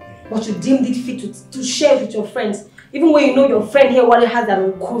 But you deemed it fit to share with your friends. Even when you know your friend here only has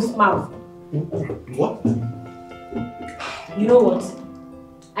an uncouth mouth. What? You know what?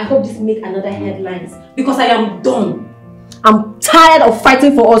 I hope this make another headlines. Because I am done. I'm tired of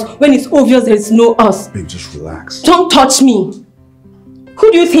fighting for us when it's obvious there is no us. Babe, just relax. Don't touch me.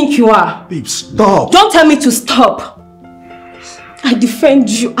 Who do you think you are? Babe, stop. Don't tell me to stop. I defend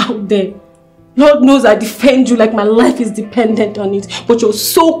you out there. Lord knows I defend you like my life is dependent on it. But you're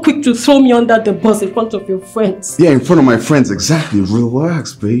so quick to throw me under the bus in front of your friends. Yeah, in front of my friends, exactly.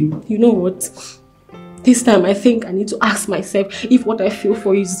 Relax, babe. You know what? This time I think I need to ask myself if what I feel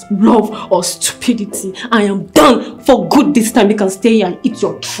for is love or stupidity. I am done for good this time. You can stay here and eat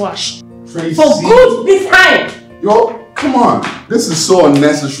your trash. Tracy. For good this time! Yo, come on. This is so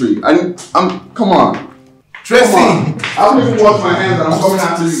unnecessary. Come on. Tracy! I haven't even washed my hands and I'm coming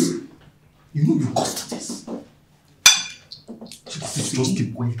after you. You know you caused this. Just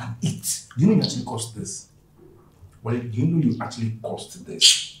keep quiet and eat. You know you actually caused this. Well, you know you actually caused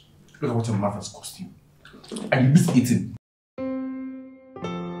this. Look at what your mouth has cost you. And you miss eating.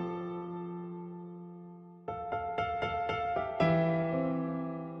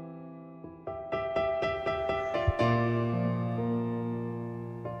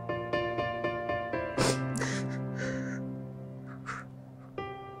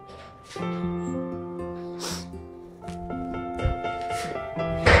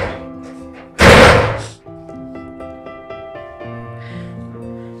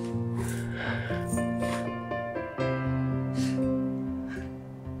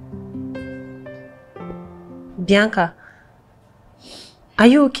 Bianca, are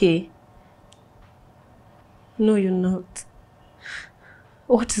you okay? No, you're not.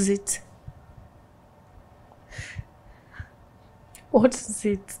 What is it? What is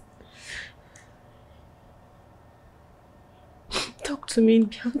it? Talk to me,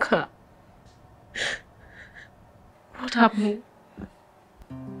 Bianca. What happened?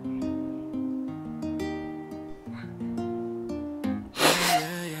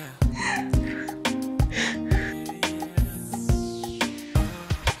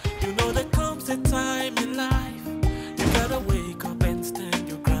 Time in life, you gotta wake up and stand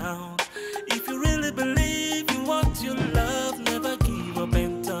your ground. If you really believe in what you love, never give up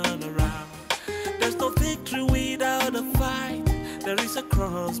and turn around. There's no victory without a fight. There is a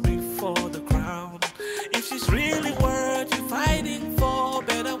cross before the crown. If she's really worth you fighting for,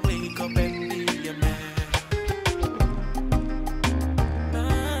 better wake up and be a man.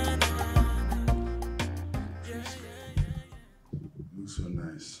 Looks so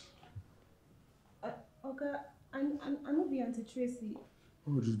nice. Okay, I'm not the Auntie Tracy.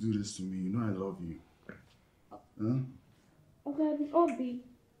 Why would you do this to me? You know I love you. Huh? Okay, Obi.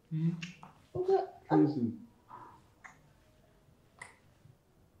 Okay. Listen.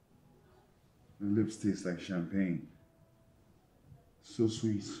 My lips taste like champagne. So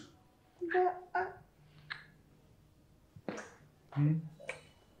sweet. It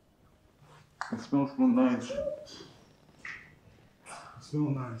smells so nice. It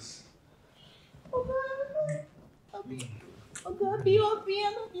smells nice. Okay, Obi,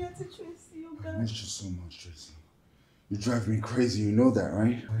 I'm not the Auntie Tracy. I miss you so much, Tracy. You drive me crazy, you know that,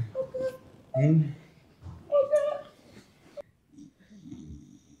 right? Okay.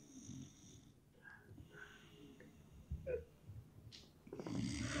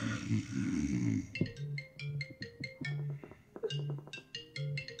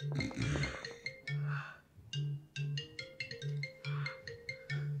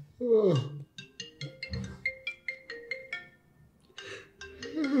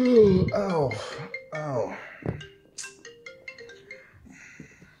 Ow. Ow.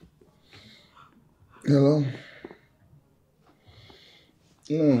 Hello?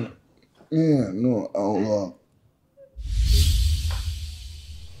 No. Yeah, no, I'll,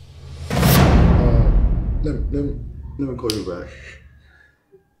 let me call you back.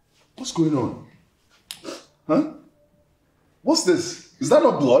 What's going on? Huh? What's this? Is that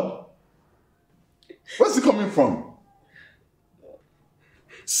not blood? Where's it coming from?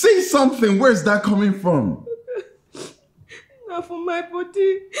 Say something. Where's that coming from? Not for my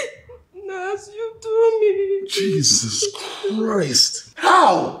body. Not as you do me. Jesus Christ.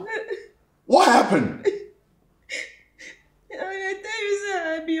 How? What happened? I tell you, say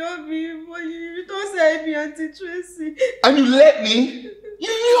I be Obi, but you don't say I be Auntie Tracy. And you let me? You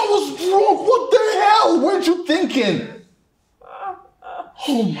knew I was wrong. What the hell? What weren't you thinking?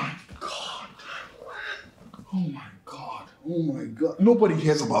 Oh my God. Oh my God. Oh my God. Nobody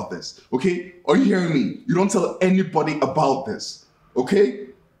cares about this, okay? Are you hearing me? You don't tell anybody about this, okay?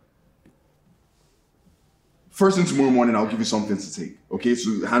 First thing tomorrow morning, I'll give you something to take, okay?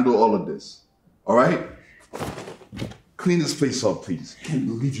 So handle all of this, all right? Clean this place up, please. I can't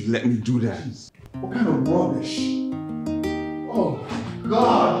believe you let me do that. What kind of rubbish? Oh my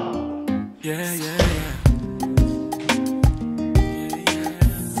God. Yeah.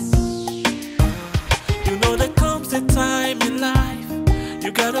 You know there comes a time in life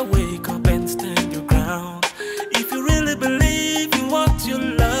better wake up and stand your ground. If you really believe in what you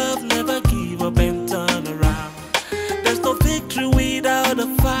love, never give up and turn around. There's no victory without a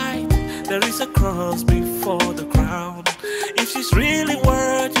fight. There is a cross before the crown. If she's really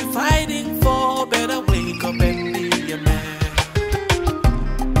worth you fighting for, better wake up and be a man.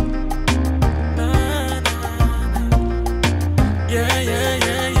 Yeah, yeah,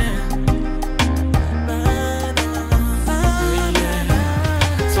 yeah, yeah.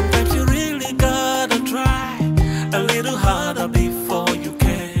 Sometimes you really gotta try a little harder before you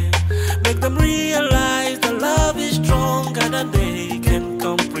can. Make them realize that love is stronger than they can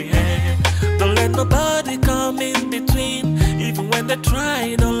comprehend. Don't let nobody come in between. Even when they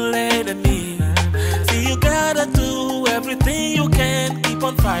try, don't let them in. See, you gotta do everything you can. Keep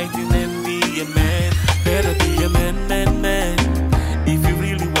on fighting and be a man. Better be a man, man, man. If you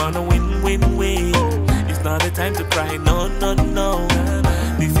really wanna win, win, win. It's not the time to cry, no, no, no.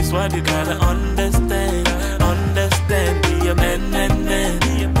 This is what you gotta understand. Understand, be a man, man, man.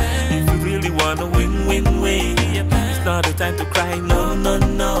 If you really wanna win, win, win. It's not the time to cry, no, no,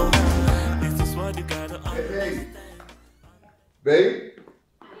 no. This is what you gotta understand. Babe?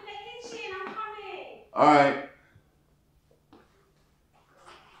 I'm in the kitchen, I'm coming. Alright.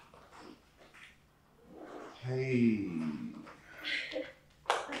 Hey.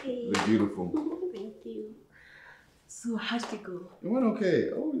 Okay. Look beautiful. Thank you. So how'd it go? It went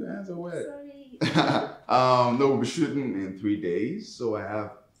okay. Oh, your hands are wet. Sorry. No, we'll be shooting in 3 days, so I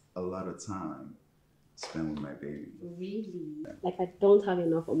have a lot of time to spend with my baby. Really? Like I don't have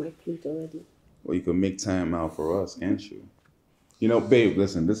enough on my plate already. Well, you can make time out for us, can't you? You know, babe,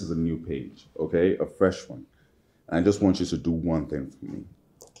 listen, this is a new page, okay? A fresh one. And I just want you to do one thing for me.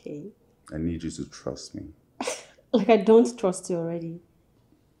 Okay. I need you to trust me. Like I don't trust you already.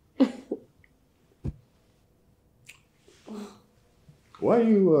 Why are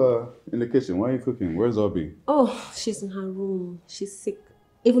you in the kitchen? Why are you cooking? Where's Obi? Oh, she's in her room. She's sick.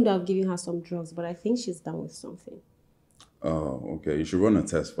 Even though I've given her some drugs, but I think she's done with something. Oh, okay. You should run a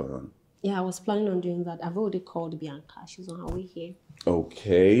test for her. Yeah, I was planning on doing that. I've already called Bianca. She's on her way here.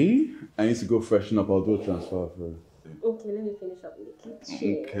 Okay. I need to go freshen up. I'll do a transfer for her. Okay, let me finish up in the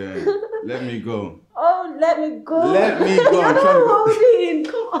kitchen. Okay. Let me go. Oh, let me go. Let me go. You're I'm not trying to go. holding.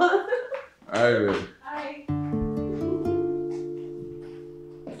 Come on. All right, babe. Alright.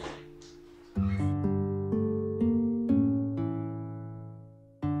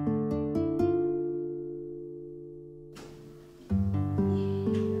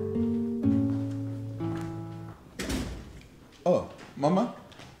 Oh, Mama?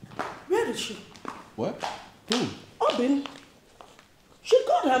 Where is she? What? Who? Obin. She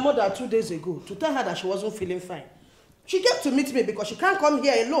called her mother 2 days ago to tell her that she wasn't feeling fine. She came to meet me because she can't come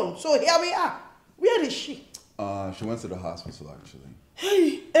here alone. So here we are. Where is she? She went to the hospital, actually.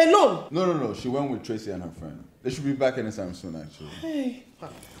 Hey, alone? No. She went with Tracy and her friend. They should be back anytime soon, actually. Hey.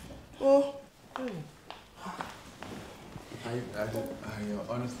 Oh. I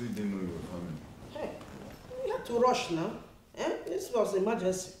honestly didn't know you were coming. Hey. You have to rush now. This was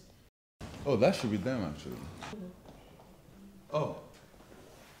emergency. Oh, that should be them, actually. Oh.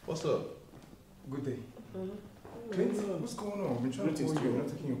 What's up? Good day. Clint, what's going on? I've been trying to call you. I'm not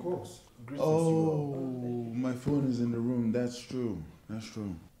taking your calls. Oh, my phone is in the room. That's true. That's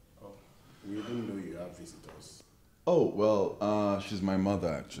true. Oh, we didn't know you have visitors. Oh, well, she's my mother,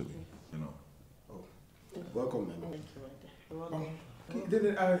 actually. You know. Oh, welcome, man.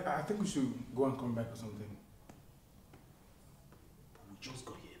 I think we should go and come back or something. But we just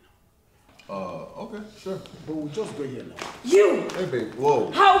got here now. Okay, sure. But we just got here now. You! Hey, babe,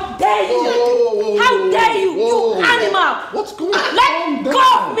 whoa. How dare you! Whoa, How dare you, whoa. you animal! What's going on? Let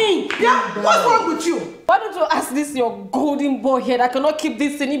go of me! Yeah, what's wrong with you? Why don't you ask this your golden boy here that cannot keep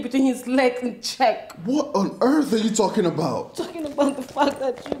this thing in between his legs in check? What on earth are you talking about? Talking about the fact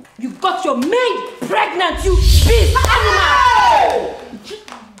that you got your maid pregnant, you beast animal!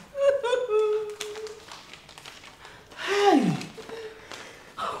 Hey!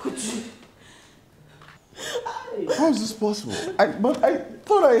 How could you? How is this possible? But I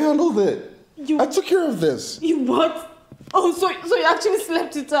thought I handled it. I took care of this. You what? Oh, so you actually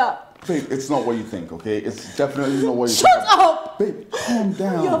slept it up? Babe, it's not what you think, okay? It's definitely not what you Shut think. up! Babe, calm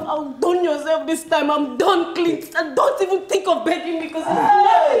down. You have outdone yourself this time. I'm done, Clint. And don't even think of begging me because it's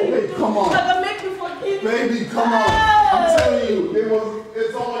Babe, come on. that can make me forgive. Baby, come on. I'm telling you,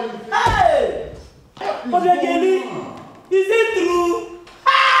 it's all what you think. Hey! Obiageli, is it true?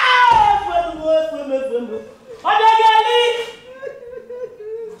 Obiageli!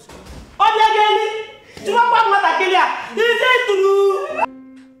 Obiageli! Is it true?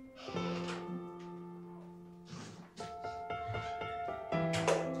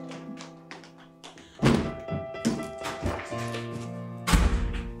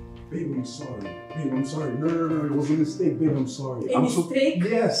 mistake, babe. I'm sorry. A mistake?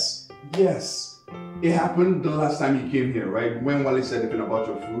 Yes. It happened the last time you came here, right? When Wale said anything about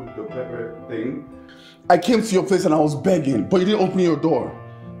your food, the pepper thing. I came to your place and I was begging, but you didn't open your door.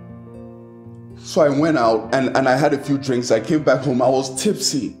 So I went out and I had a few drinks. I came back home. I was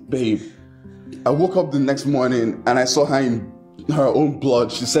tipsy, babe. I woke up the next morning and I saw her in her own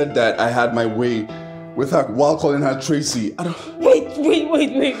blood. She said that I had my way with her while calling her Tracy. Wait.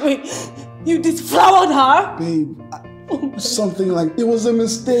 You deflowered her? Babe, something like, it was a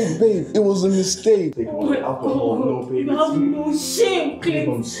mistake, babe. It was a mistake. Oh my God. No, babe. You have no shame, Clint.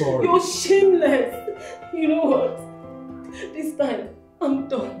 I'm sorry. You're shameless. You know what? This time, I'm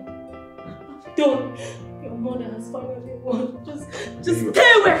done. Your mother has finally won. Just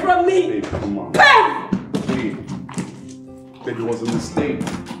stay away from me. Babe, come on. Babe, it was a mistake.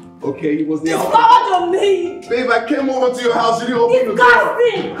 Okay, it was the deflowered on me. Babe, I came over to your house. You didn't open the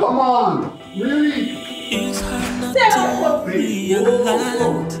door. Come on. Really? It's hard not to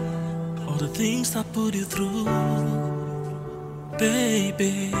realize all the things I put you through,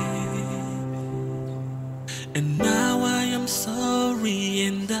 baby. And now I am sorry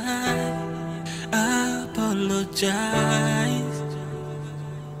and I apologize.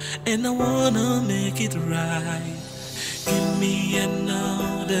 And I wanna make it right. Give me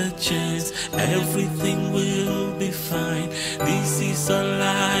another chance. Everything will be fine. This is all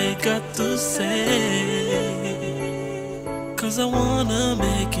I got to say. 'Cause I wanna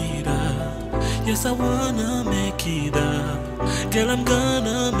make it up. Yes, I wanna make it up. Girl, I'm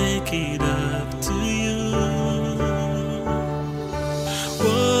gonna make it up to you.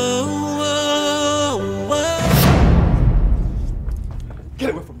 Get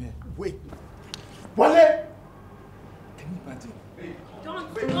away from here. Wait. Wale! Can you imagine?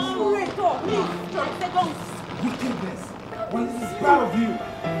 Don't wait, please. Wickedness. Wale is proud of you.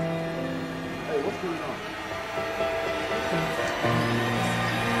 Hey, what's going on?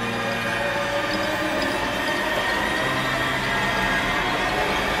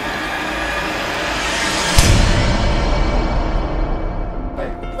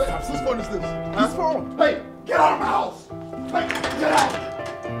 Whose phone is this? Whose phone? Hey, get out of my house! Hey, get out!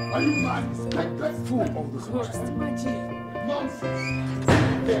 Are you mad? Hey, let's fool all this nonsense.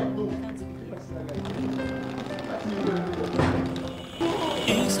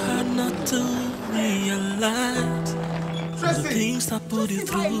 It's hard not to realize all the things I put you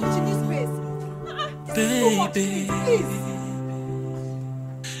through, baby.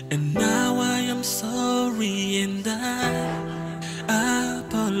 And now I am sorry and I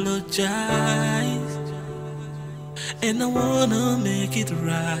apologize. And I wanna make it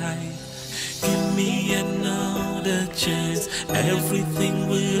right. Give me another chance. Everything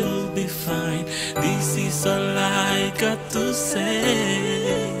will be fine. This is all I got to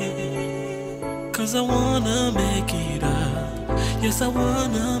say. 'Cause I wanna make it up. Yes, I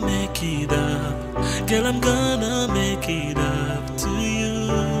wanna make it up. Girl, I'm gonna make it up to you.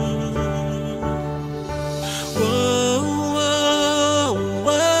 Whoa, whoa,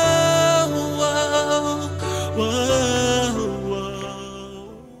 whoa, whoa, whoa, whoa.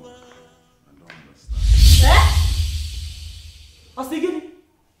 Osigini,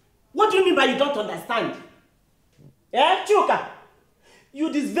 what do you mean by you don't understand? Eh, Chuka? You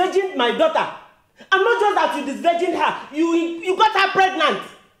disvirgined my daughter. And not just that you disvirgined her, you got her pregnant.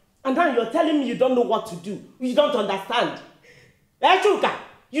 And now you're telling me you don't know what to do. You don't understand. Eh, Chuka?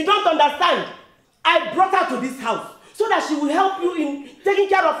 You don't understand. I brought her to this house so that she will help you in taking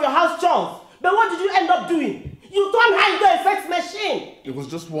care of your house chores. But what did you end up doing? You turned her into a sex machine. It was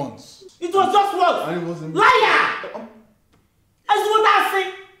just once. It was just once. And it wasn't. Liar! As what I say,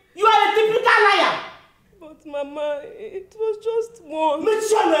 you are a typical liar. But Mama, it was just once. Make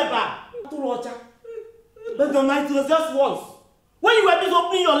sure never. But the night was just once. When you were just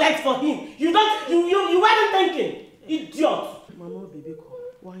opening your legs for him, you weren't thinking. Idiot. Mama, baby,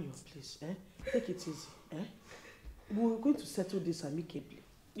 why your place? Take it easy. We're going to settle this amicably.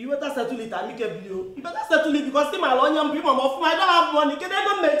 You better settle it amicably. You better settle it because my lawyer be mama. I don't have money. Can I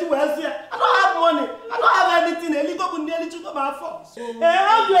go make you here? I don't have money. I don't have anything.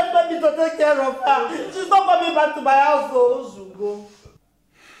 How do you expect me to take care of her? She's not coming back to my house. So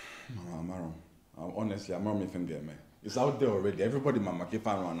Mama, honestly, I'm not making game. It's out there already. Everybody, Mama, keep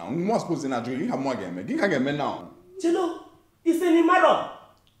around now. More supposed to you have more game. You can't get me now. Chilo, it's in matter.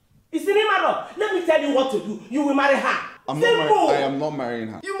 It's in matter. Let me tell you what to do. You will marry her. I am not marrying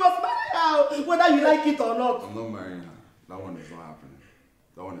her. You must marry her, whether you like it or not. I'm not marrying her. That one is not happening.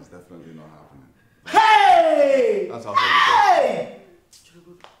 That one is definitely not happening. Hey! That's out of the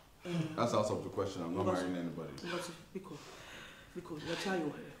question. That's out of the question. I'm not marrying anybody. Because you're trying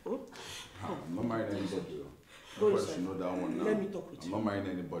your hair. I'm not marrying anybody. Go inside. You know that one now. Let me talk with you. I'm not marrying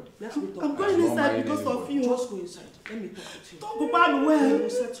anybody. Let me talk. I'm going inside because of you. Just go inside. Let me talk with you. Talk about well. We will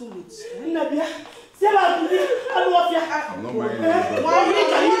settle it. Nadia, say about me. I love you. I'm not marrying anybody. Why you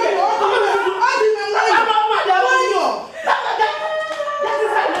can you?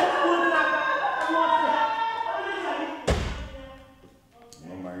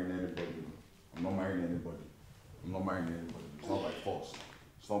 I'm not marrying anybody. I'm not marrying anybody. It's not by force.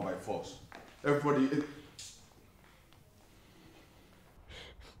 It's not by force. Everybody.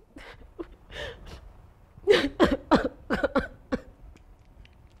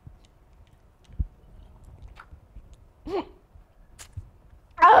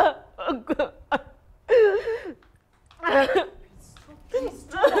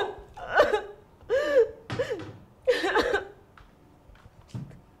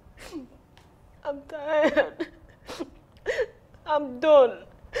 I'm tired. I'm done.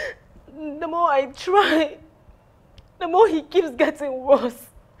 The more I try, the more he keeps getting worse.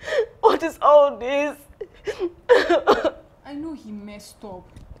 What is all this? I know he messed up,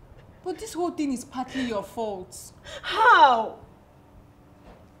 but this whole thing is partly your fault. How?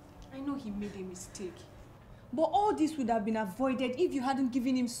 I know he made a mistake, but all this would have been avoided if you hadn't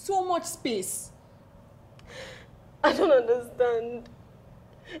given him so much space. I don't understand.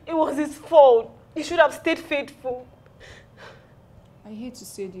 It was his fault. He should have stayed faithful. I hate to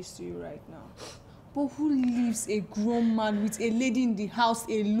say this to you right now, but who leaves a grown man with a lady in the house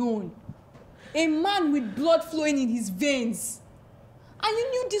alone? A man with blood flowing in his veins. And you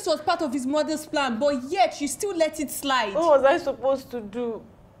knew this was part of his mother's plan, but yet you still let it slide. What was I supposed to do?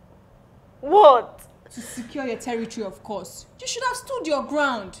 What? To secure your territory, of course. You should have stood your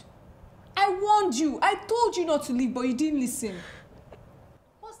ground. I warned you. I told you not to leave, but you didn't listen.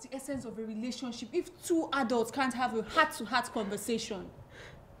 What's the essence of a relationship if two adults can't have a heart-to-heart conversation?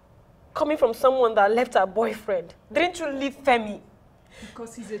 Coming from someone that left her boyfriend, didn't you leave Femi?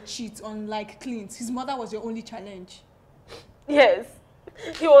 Because he's a cheat, unlike Clint. His mother was your only challenge. Yes.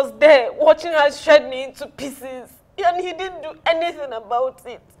 He was there, watching her shred me into pieces. And he didn't do anything about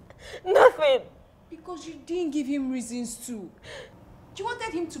it. Nothing. Because you didn't give him reasons to. You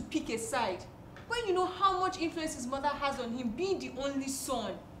wanted him to pick a side. When you know how much influence his mother has on him, being the only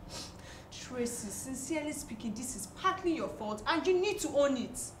son. Tracy, sincerely speaking, this is partly your fault and you need to own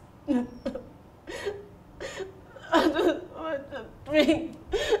it. I just want to drink.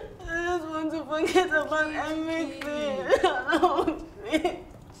 I just want to forget about everything.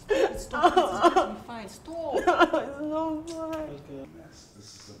 Stop. It's going to be fine. Stop. It's not fine. Okay. This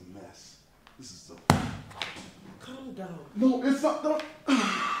is a mess. This is a... Calm down. No, it's not... No.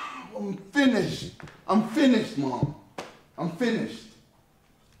 I'm finished. I'm finished, Mom. I'm finished.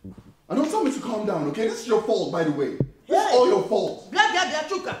 And don't tell me to calm down, okay? This is your fault, by the way. This is all your fault.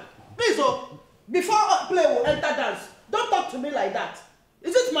 Please, before play will enter dance, don't talk to me like that.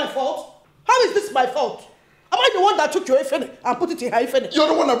 Is it my fault? How is this my fault? Am I the one that took your Ifene and put it in her Ifene? You're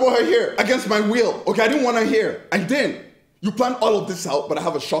the one that brought her here against my will, okay? I didn't want her here. And then you planned all of this out, but I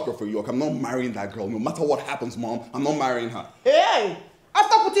have a shocker for you, okay? I'm not marrying that girl. No matter what happens, Mom, I'm not marrying her. Hey!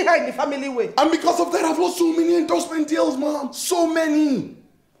 After putting her in the family way. And because of that, I've lost so many endorsement deals, Mom. So many.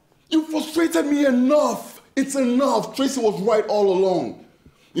 You frustrated me enough. It's enough. Tracy was right all along.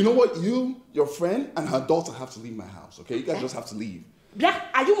 You know what? You, your friend, and her daughter have to leave my house, okay? You guys just have to leave. Black,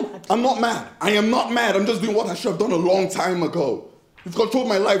 are you mad? I'm not mad. I am not mad. I'm just doing what I should have done a long time ago. You've controlled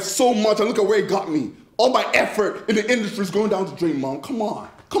my life so much, and look at where it got me. All my effort in the industry is going down the drain, Mom. Come on.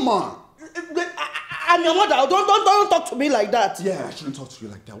 Come on. I'm your mother. Don't talk to me like that. Yeah, I shouldn't talk to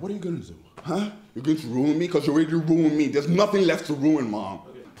you like that. What are you going to do? Huh? You're going to ruin me? Because you already ruined me. There's nothing left to ruin, Mom.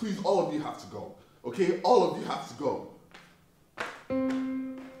 Okay. Please, all of you have to go. Okay? All of you have to go.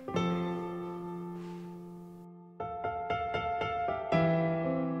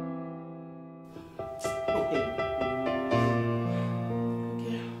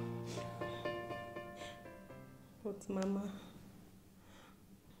 But Mama,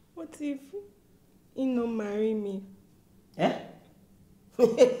 what if he no marry me? Eh?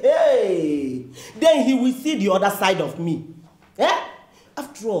 Hey! Then he will see the other side of me. Eh?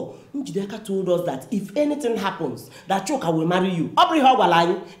 After all, Njideka told us that if anything happens, that Choka will marry you.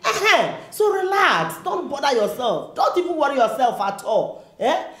 So relax. Don't bother yourself. Don't even worry yourself at all.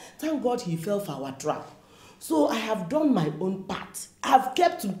 Eh? Thank God he fell for our trap. So I have done my own part. I have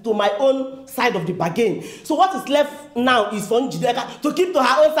kept to my own side of the bargain. So what is left now is for Njideka to keep to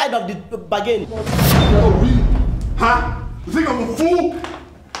her own side of the bargain. Oh, really? Huh? You think I'm a fool?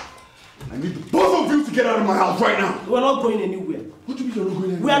 I need the both of you to get out of my house right now. We're not going anywhere. What do you mean you're not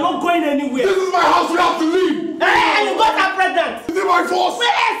going anywhere? We are not going anywhere. This is my house. We have to leave. Hey, you got her pregnant. This is my my fault!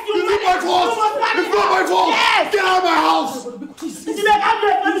 Yes, Is it my fault? It's not my fault! Yes! Get out of my house! It's like I'm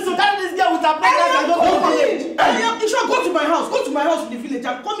going to carry this girl with her pregnant and go to the village. You should go to my house. Go to my house in the village.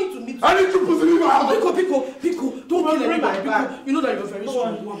 I'm coming to meet you. I need you to leave my house. Pico, don't kill anybody. Pico, you know that you're very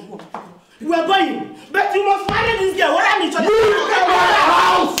strong. Go on. We are going, but you must marry this girl. What am I trying to do? Leave my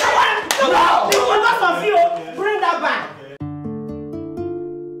house! Come on, you. Bring that back.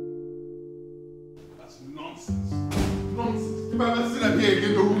 That's nonsense. Nonsense. If I ever see them here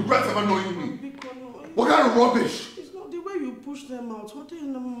again, they'll regret ever knowing me. What kind of rubbish? It's not the way you push them out. What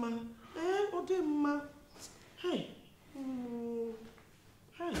in the man? What in man? Hey.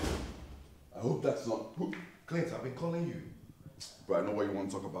 Hey. I hope that's not. Clint, I've been calling you. But I know what you want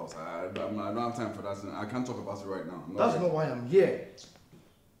to talk about. I don't have time for that. I can't talk about it right now. That's not why I'm here.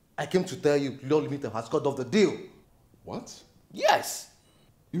 I came to tell you Law Limited has cut off the deal. What? Yes.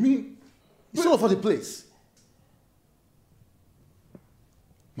 You mean? It's all over the place.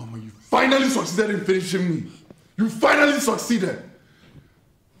 Mama, you finally succeeded in finishing me. You finally succeeded.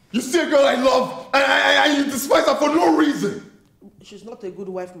 You see a girl I love and you despise her for no reason. She's not a good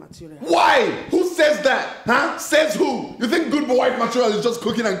wife material. Why? Who says that? Huh? Says who? You think good wife material is just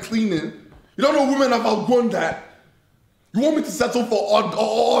cooking and cleaning? You don't know women have outgrown that. You want me to settle for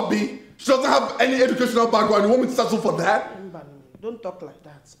Obi? She doesn't have any educational background. You want me to settle for that? Don't talk like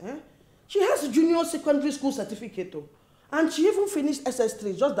that. She has a junior secondary school certificate though. And she even finished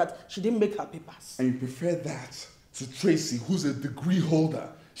SS3, just that she didn't make her papers. And you prefer that to Tracy, who's a degree holder.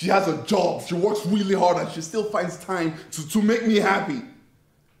 She has a job, she works really hard, and she still finds time to make me happy.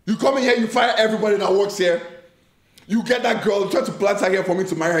 You come in here, you fire everybody that works here. You get that girl, try to plant her here for me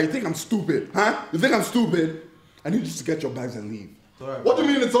to marry her. You think I'm stupid, huh? You think I'm stupid? I need you to get your bags and leave. Right, what do you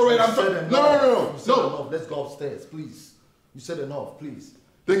mean it's alright? I'm sorry. No. Enough. Let's go upstairs, please. You said enough, please.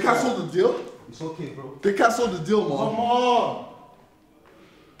 They canceled the deal? It's okay, bro. They canceled the deal, Mom. Come on.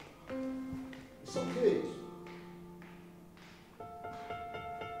 It's okay.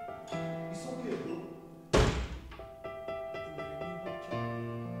 It's okay, bro.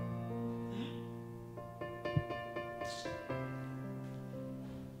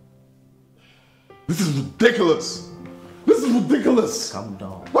 This is ridiculous. This is ridiculous. Calm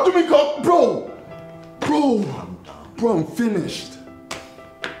down. What do you mean, bro? Calm down. Bro, I'm finished.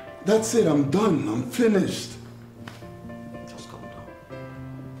 That's it, I'm done. I'm finished. Just calm down.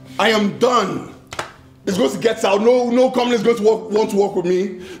 I am done. It's going to get out. No company is going to want to work with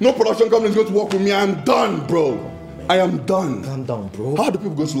me. No production company is going to work with me. I'm done, bro. I am done. Calm down, bro. How are the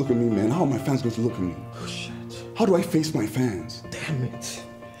people going to look at me, man? How are my fans going to look at me? Oh, shit. How do I face my fans? Damn it.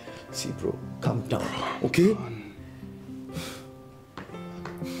 See, bro, calm down, okay?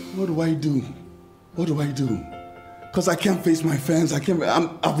 What do I do? What do I do? Because I can't face my fans.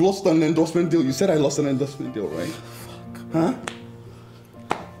 I've lost an endorsement deal. You said I lost an endorsement deal, right? Fuck. Huh?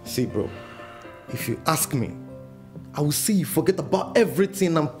 See, bro, if you ask me, I will see you forget about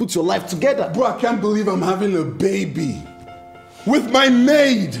everything and put your life together. Bro, I can't believe I'm having a baby with my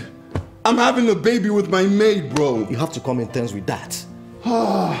maid. I'm having a baby with my maid, bro. You have to come in terms with that.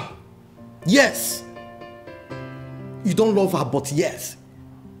 Yes. You don't love her, but yes.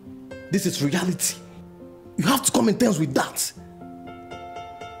 This is reality. You have to come in terms with that.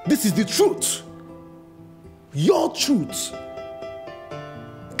 This is the truth. Your truth.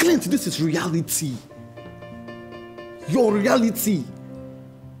 Clint, this is reality. Your reality.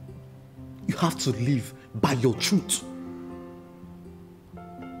 You have to live by your truth.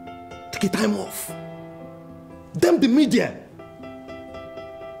 Take a time off. Damn the media.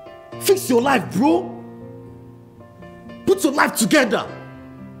 Fix your life, bro. Put your life together.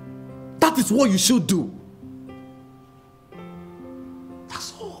 That is what you should do.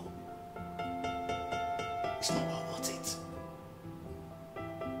 That's all. It's not worth it.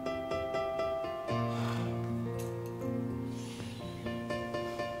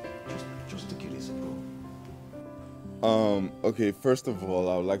 Just take it easy, bro. Okay, first of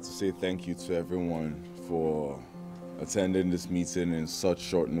all, I would like to say thank you to everyone for attending this meeting in such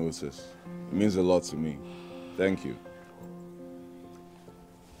short notice. It means a lot to me. Thank you.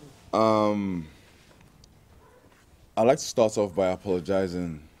 I'd like to start off by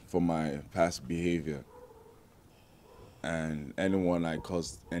apologizing for my past behavior and anyone I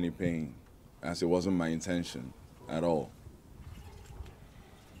caused any pain, as it wasn't my intention at all.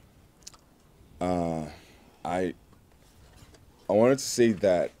 I wanted to say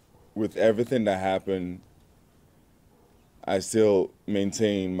that with everything that happened, I still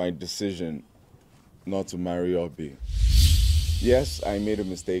maintain my decision not to marry Obi. Yes, I made a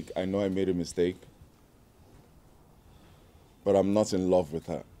mistake. I know I made a mistake. But I'm not in love with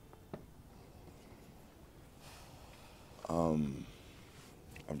her.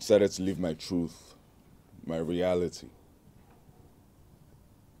 I've decided to live my truth, my reality.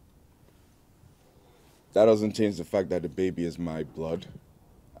 That doesn't change the fact that the baby is my blood,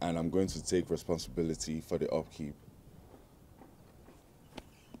 and I'm going to take responsibility for the upkeep.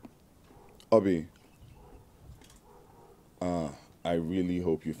 Obi, I really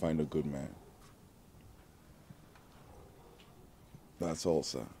hope you find a good man. That's all,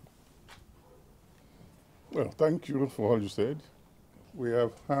 sir. Well, thank you for all you said. We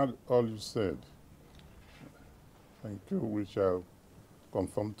have heard all you said. Thank you. We shall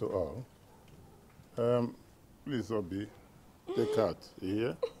conform to all. Please, Obi, take heart. You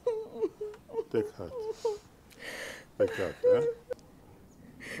hear? Take heart. Take heart, eh?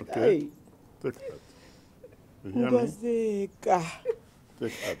 Okay? Hey. Take heart. You hear me?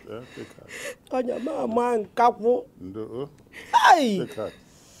 Take heart, eh? Take heart. Hey. Take heart.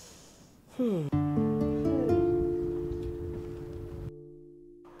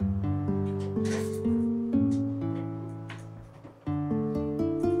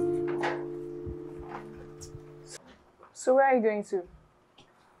 So where are you going to?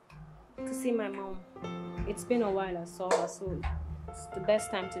 To see my mom. It's been a while I saw her, so it's the best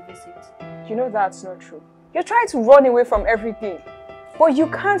time to visit. You know that's not true. You're trying to run away from everything. But you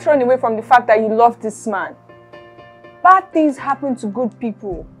can't run away from the fact that you love this man. Bad things happen to good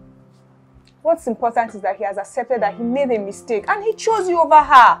people. What's important is that he has accepted that he made a mistake and he chose you over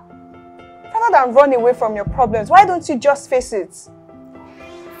her. Rather than run away from your problems, why don't you just face it?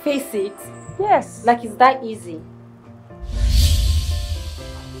 Face it? Yes. Like it's that easy.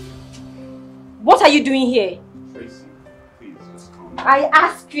 What are you doing here? Tracy, please, just calm down. I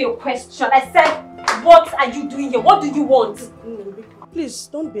asked you a question. I said, what are you doing here? What do you want? Please,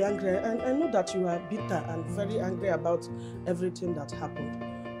 don't be angry. I know that you are bitter and very angry about everything that happened.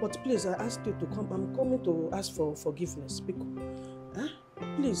 But please, I ask you to come. I'm coming to ask for forgiveness. Huh?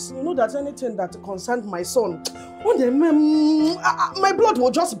 Please, you know that anything that concerns my son, my blood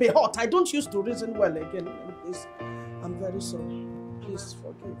will just be hot. I don't used to reason well again. Please, I'm very sorry. Please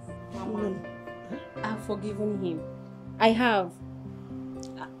forgive. Mama, I've forgiven him. I have.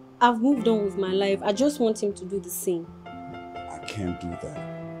 I've moved on with my life. I just want him to do the same. I can't do that,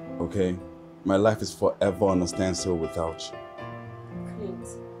 okay? My life is forever on a standstill without you. Clint,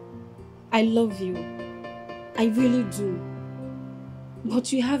 I love you. I really do.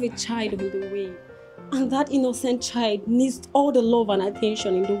 But you have a child on the way. And that innocent child needs all the love and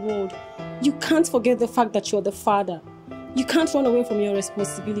attention in the world. You can't forget the fact that you're the father. You can't run away from your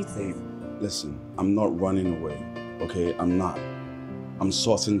responsibilities. Hey, listen, I'm not running away, okay? I'm not. I'm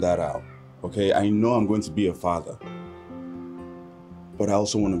sorting that out, okay? I know I'm going to be a father. But I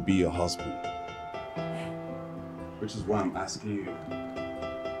also want to be a husband. Which is why I'm asking you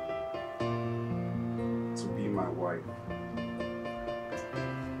to be my wife.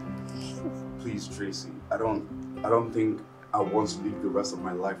 Please, Tracy, I don't think I want to live the rest of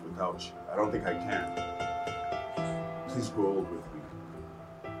my life without you. I don't think I can. Please grow old with me.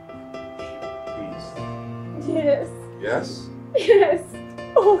 Please. Yes. Yes? Yes.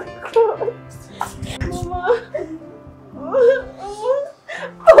 Oh my God. Mama.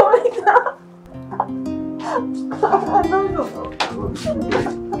 Oh my God. I don't know.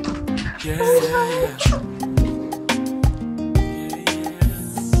 Yeah.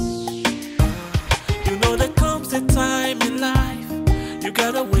 You know there comes a time in life you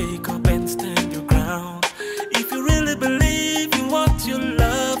gotta wake up and stand your ground. If you really believe in what you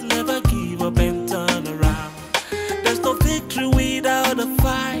love, never give up and turn around. There's no victory without a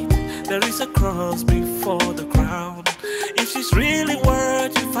fight. There is a cross before the crown. If she's really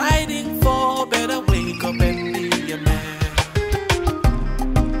worth you fighting for, better wake up and be a man.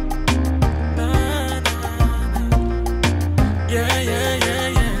 Nah, nah, nah. Yeah, yeah, yeah,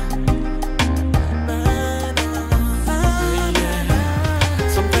 yeah. Nah, nah, nah, yeah.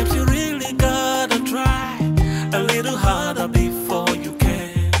 Sometimes you really gotta try a little harder before you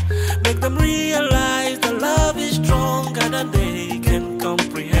can. Make them realize the love is stronger than they can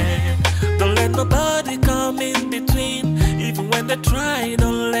comprehend. Don't let nobody come in between. Even when they try,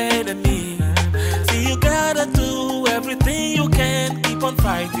 don't let them in. See, you gotta do everything you can. Keep on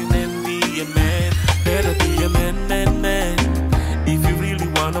fighting and be a man. Better be a man, man, man. If you really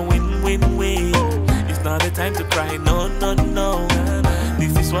wanna win, win, win. It's not the time to cry, no, no, no.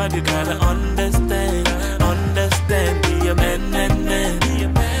 This is what you gotta understand. Understand, be a man, man, man.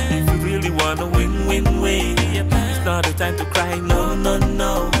 If you really wanna win, win, win. It's not the time to cry, no, no,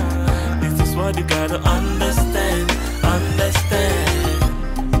 no. This is what you gotta understand.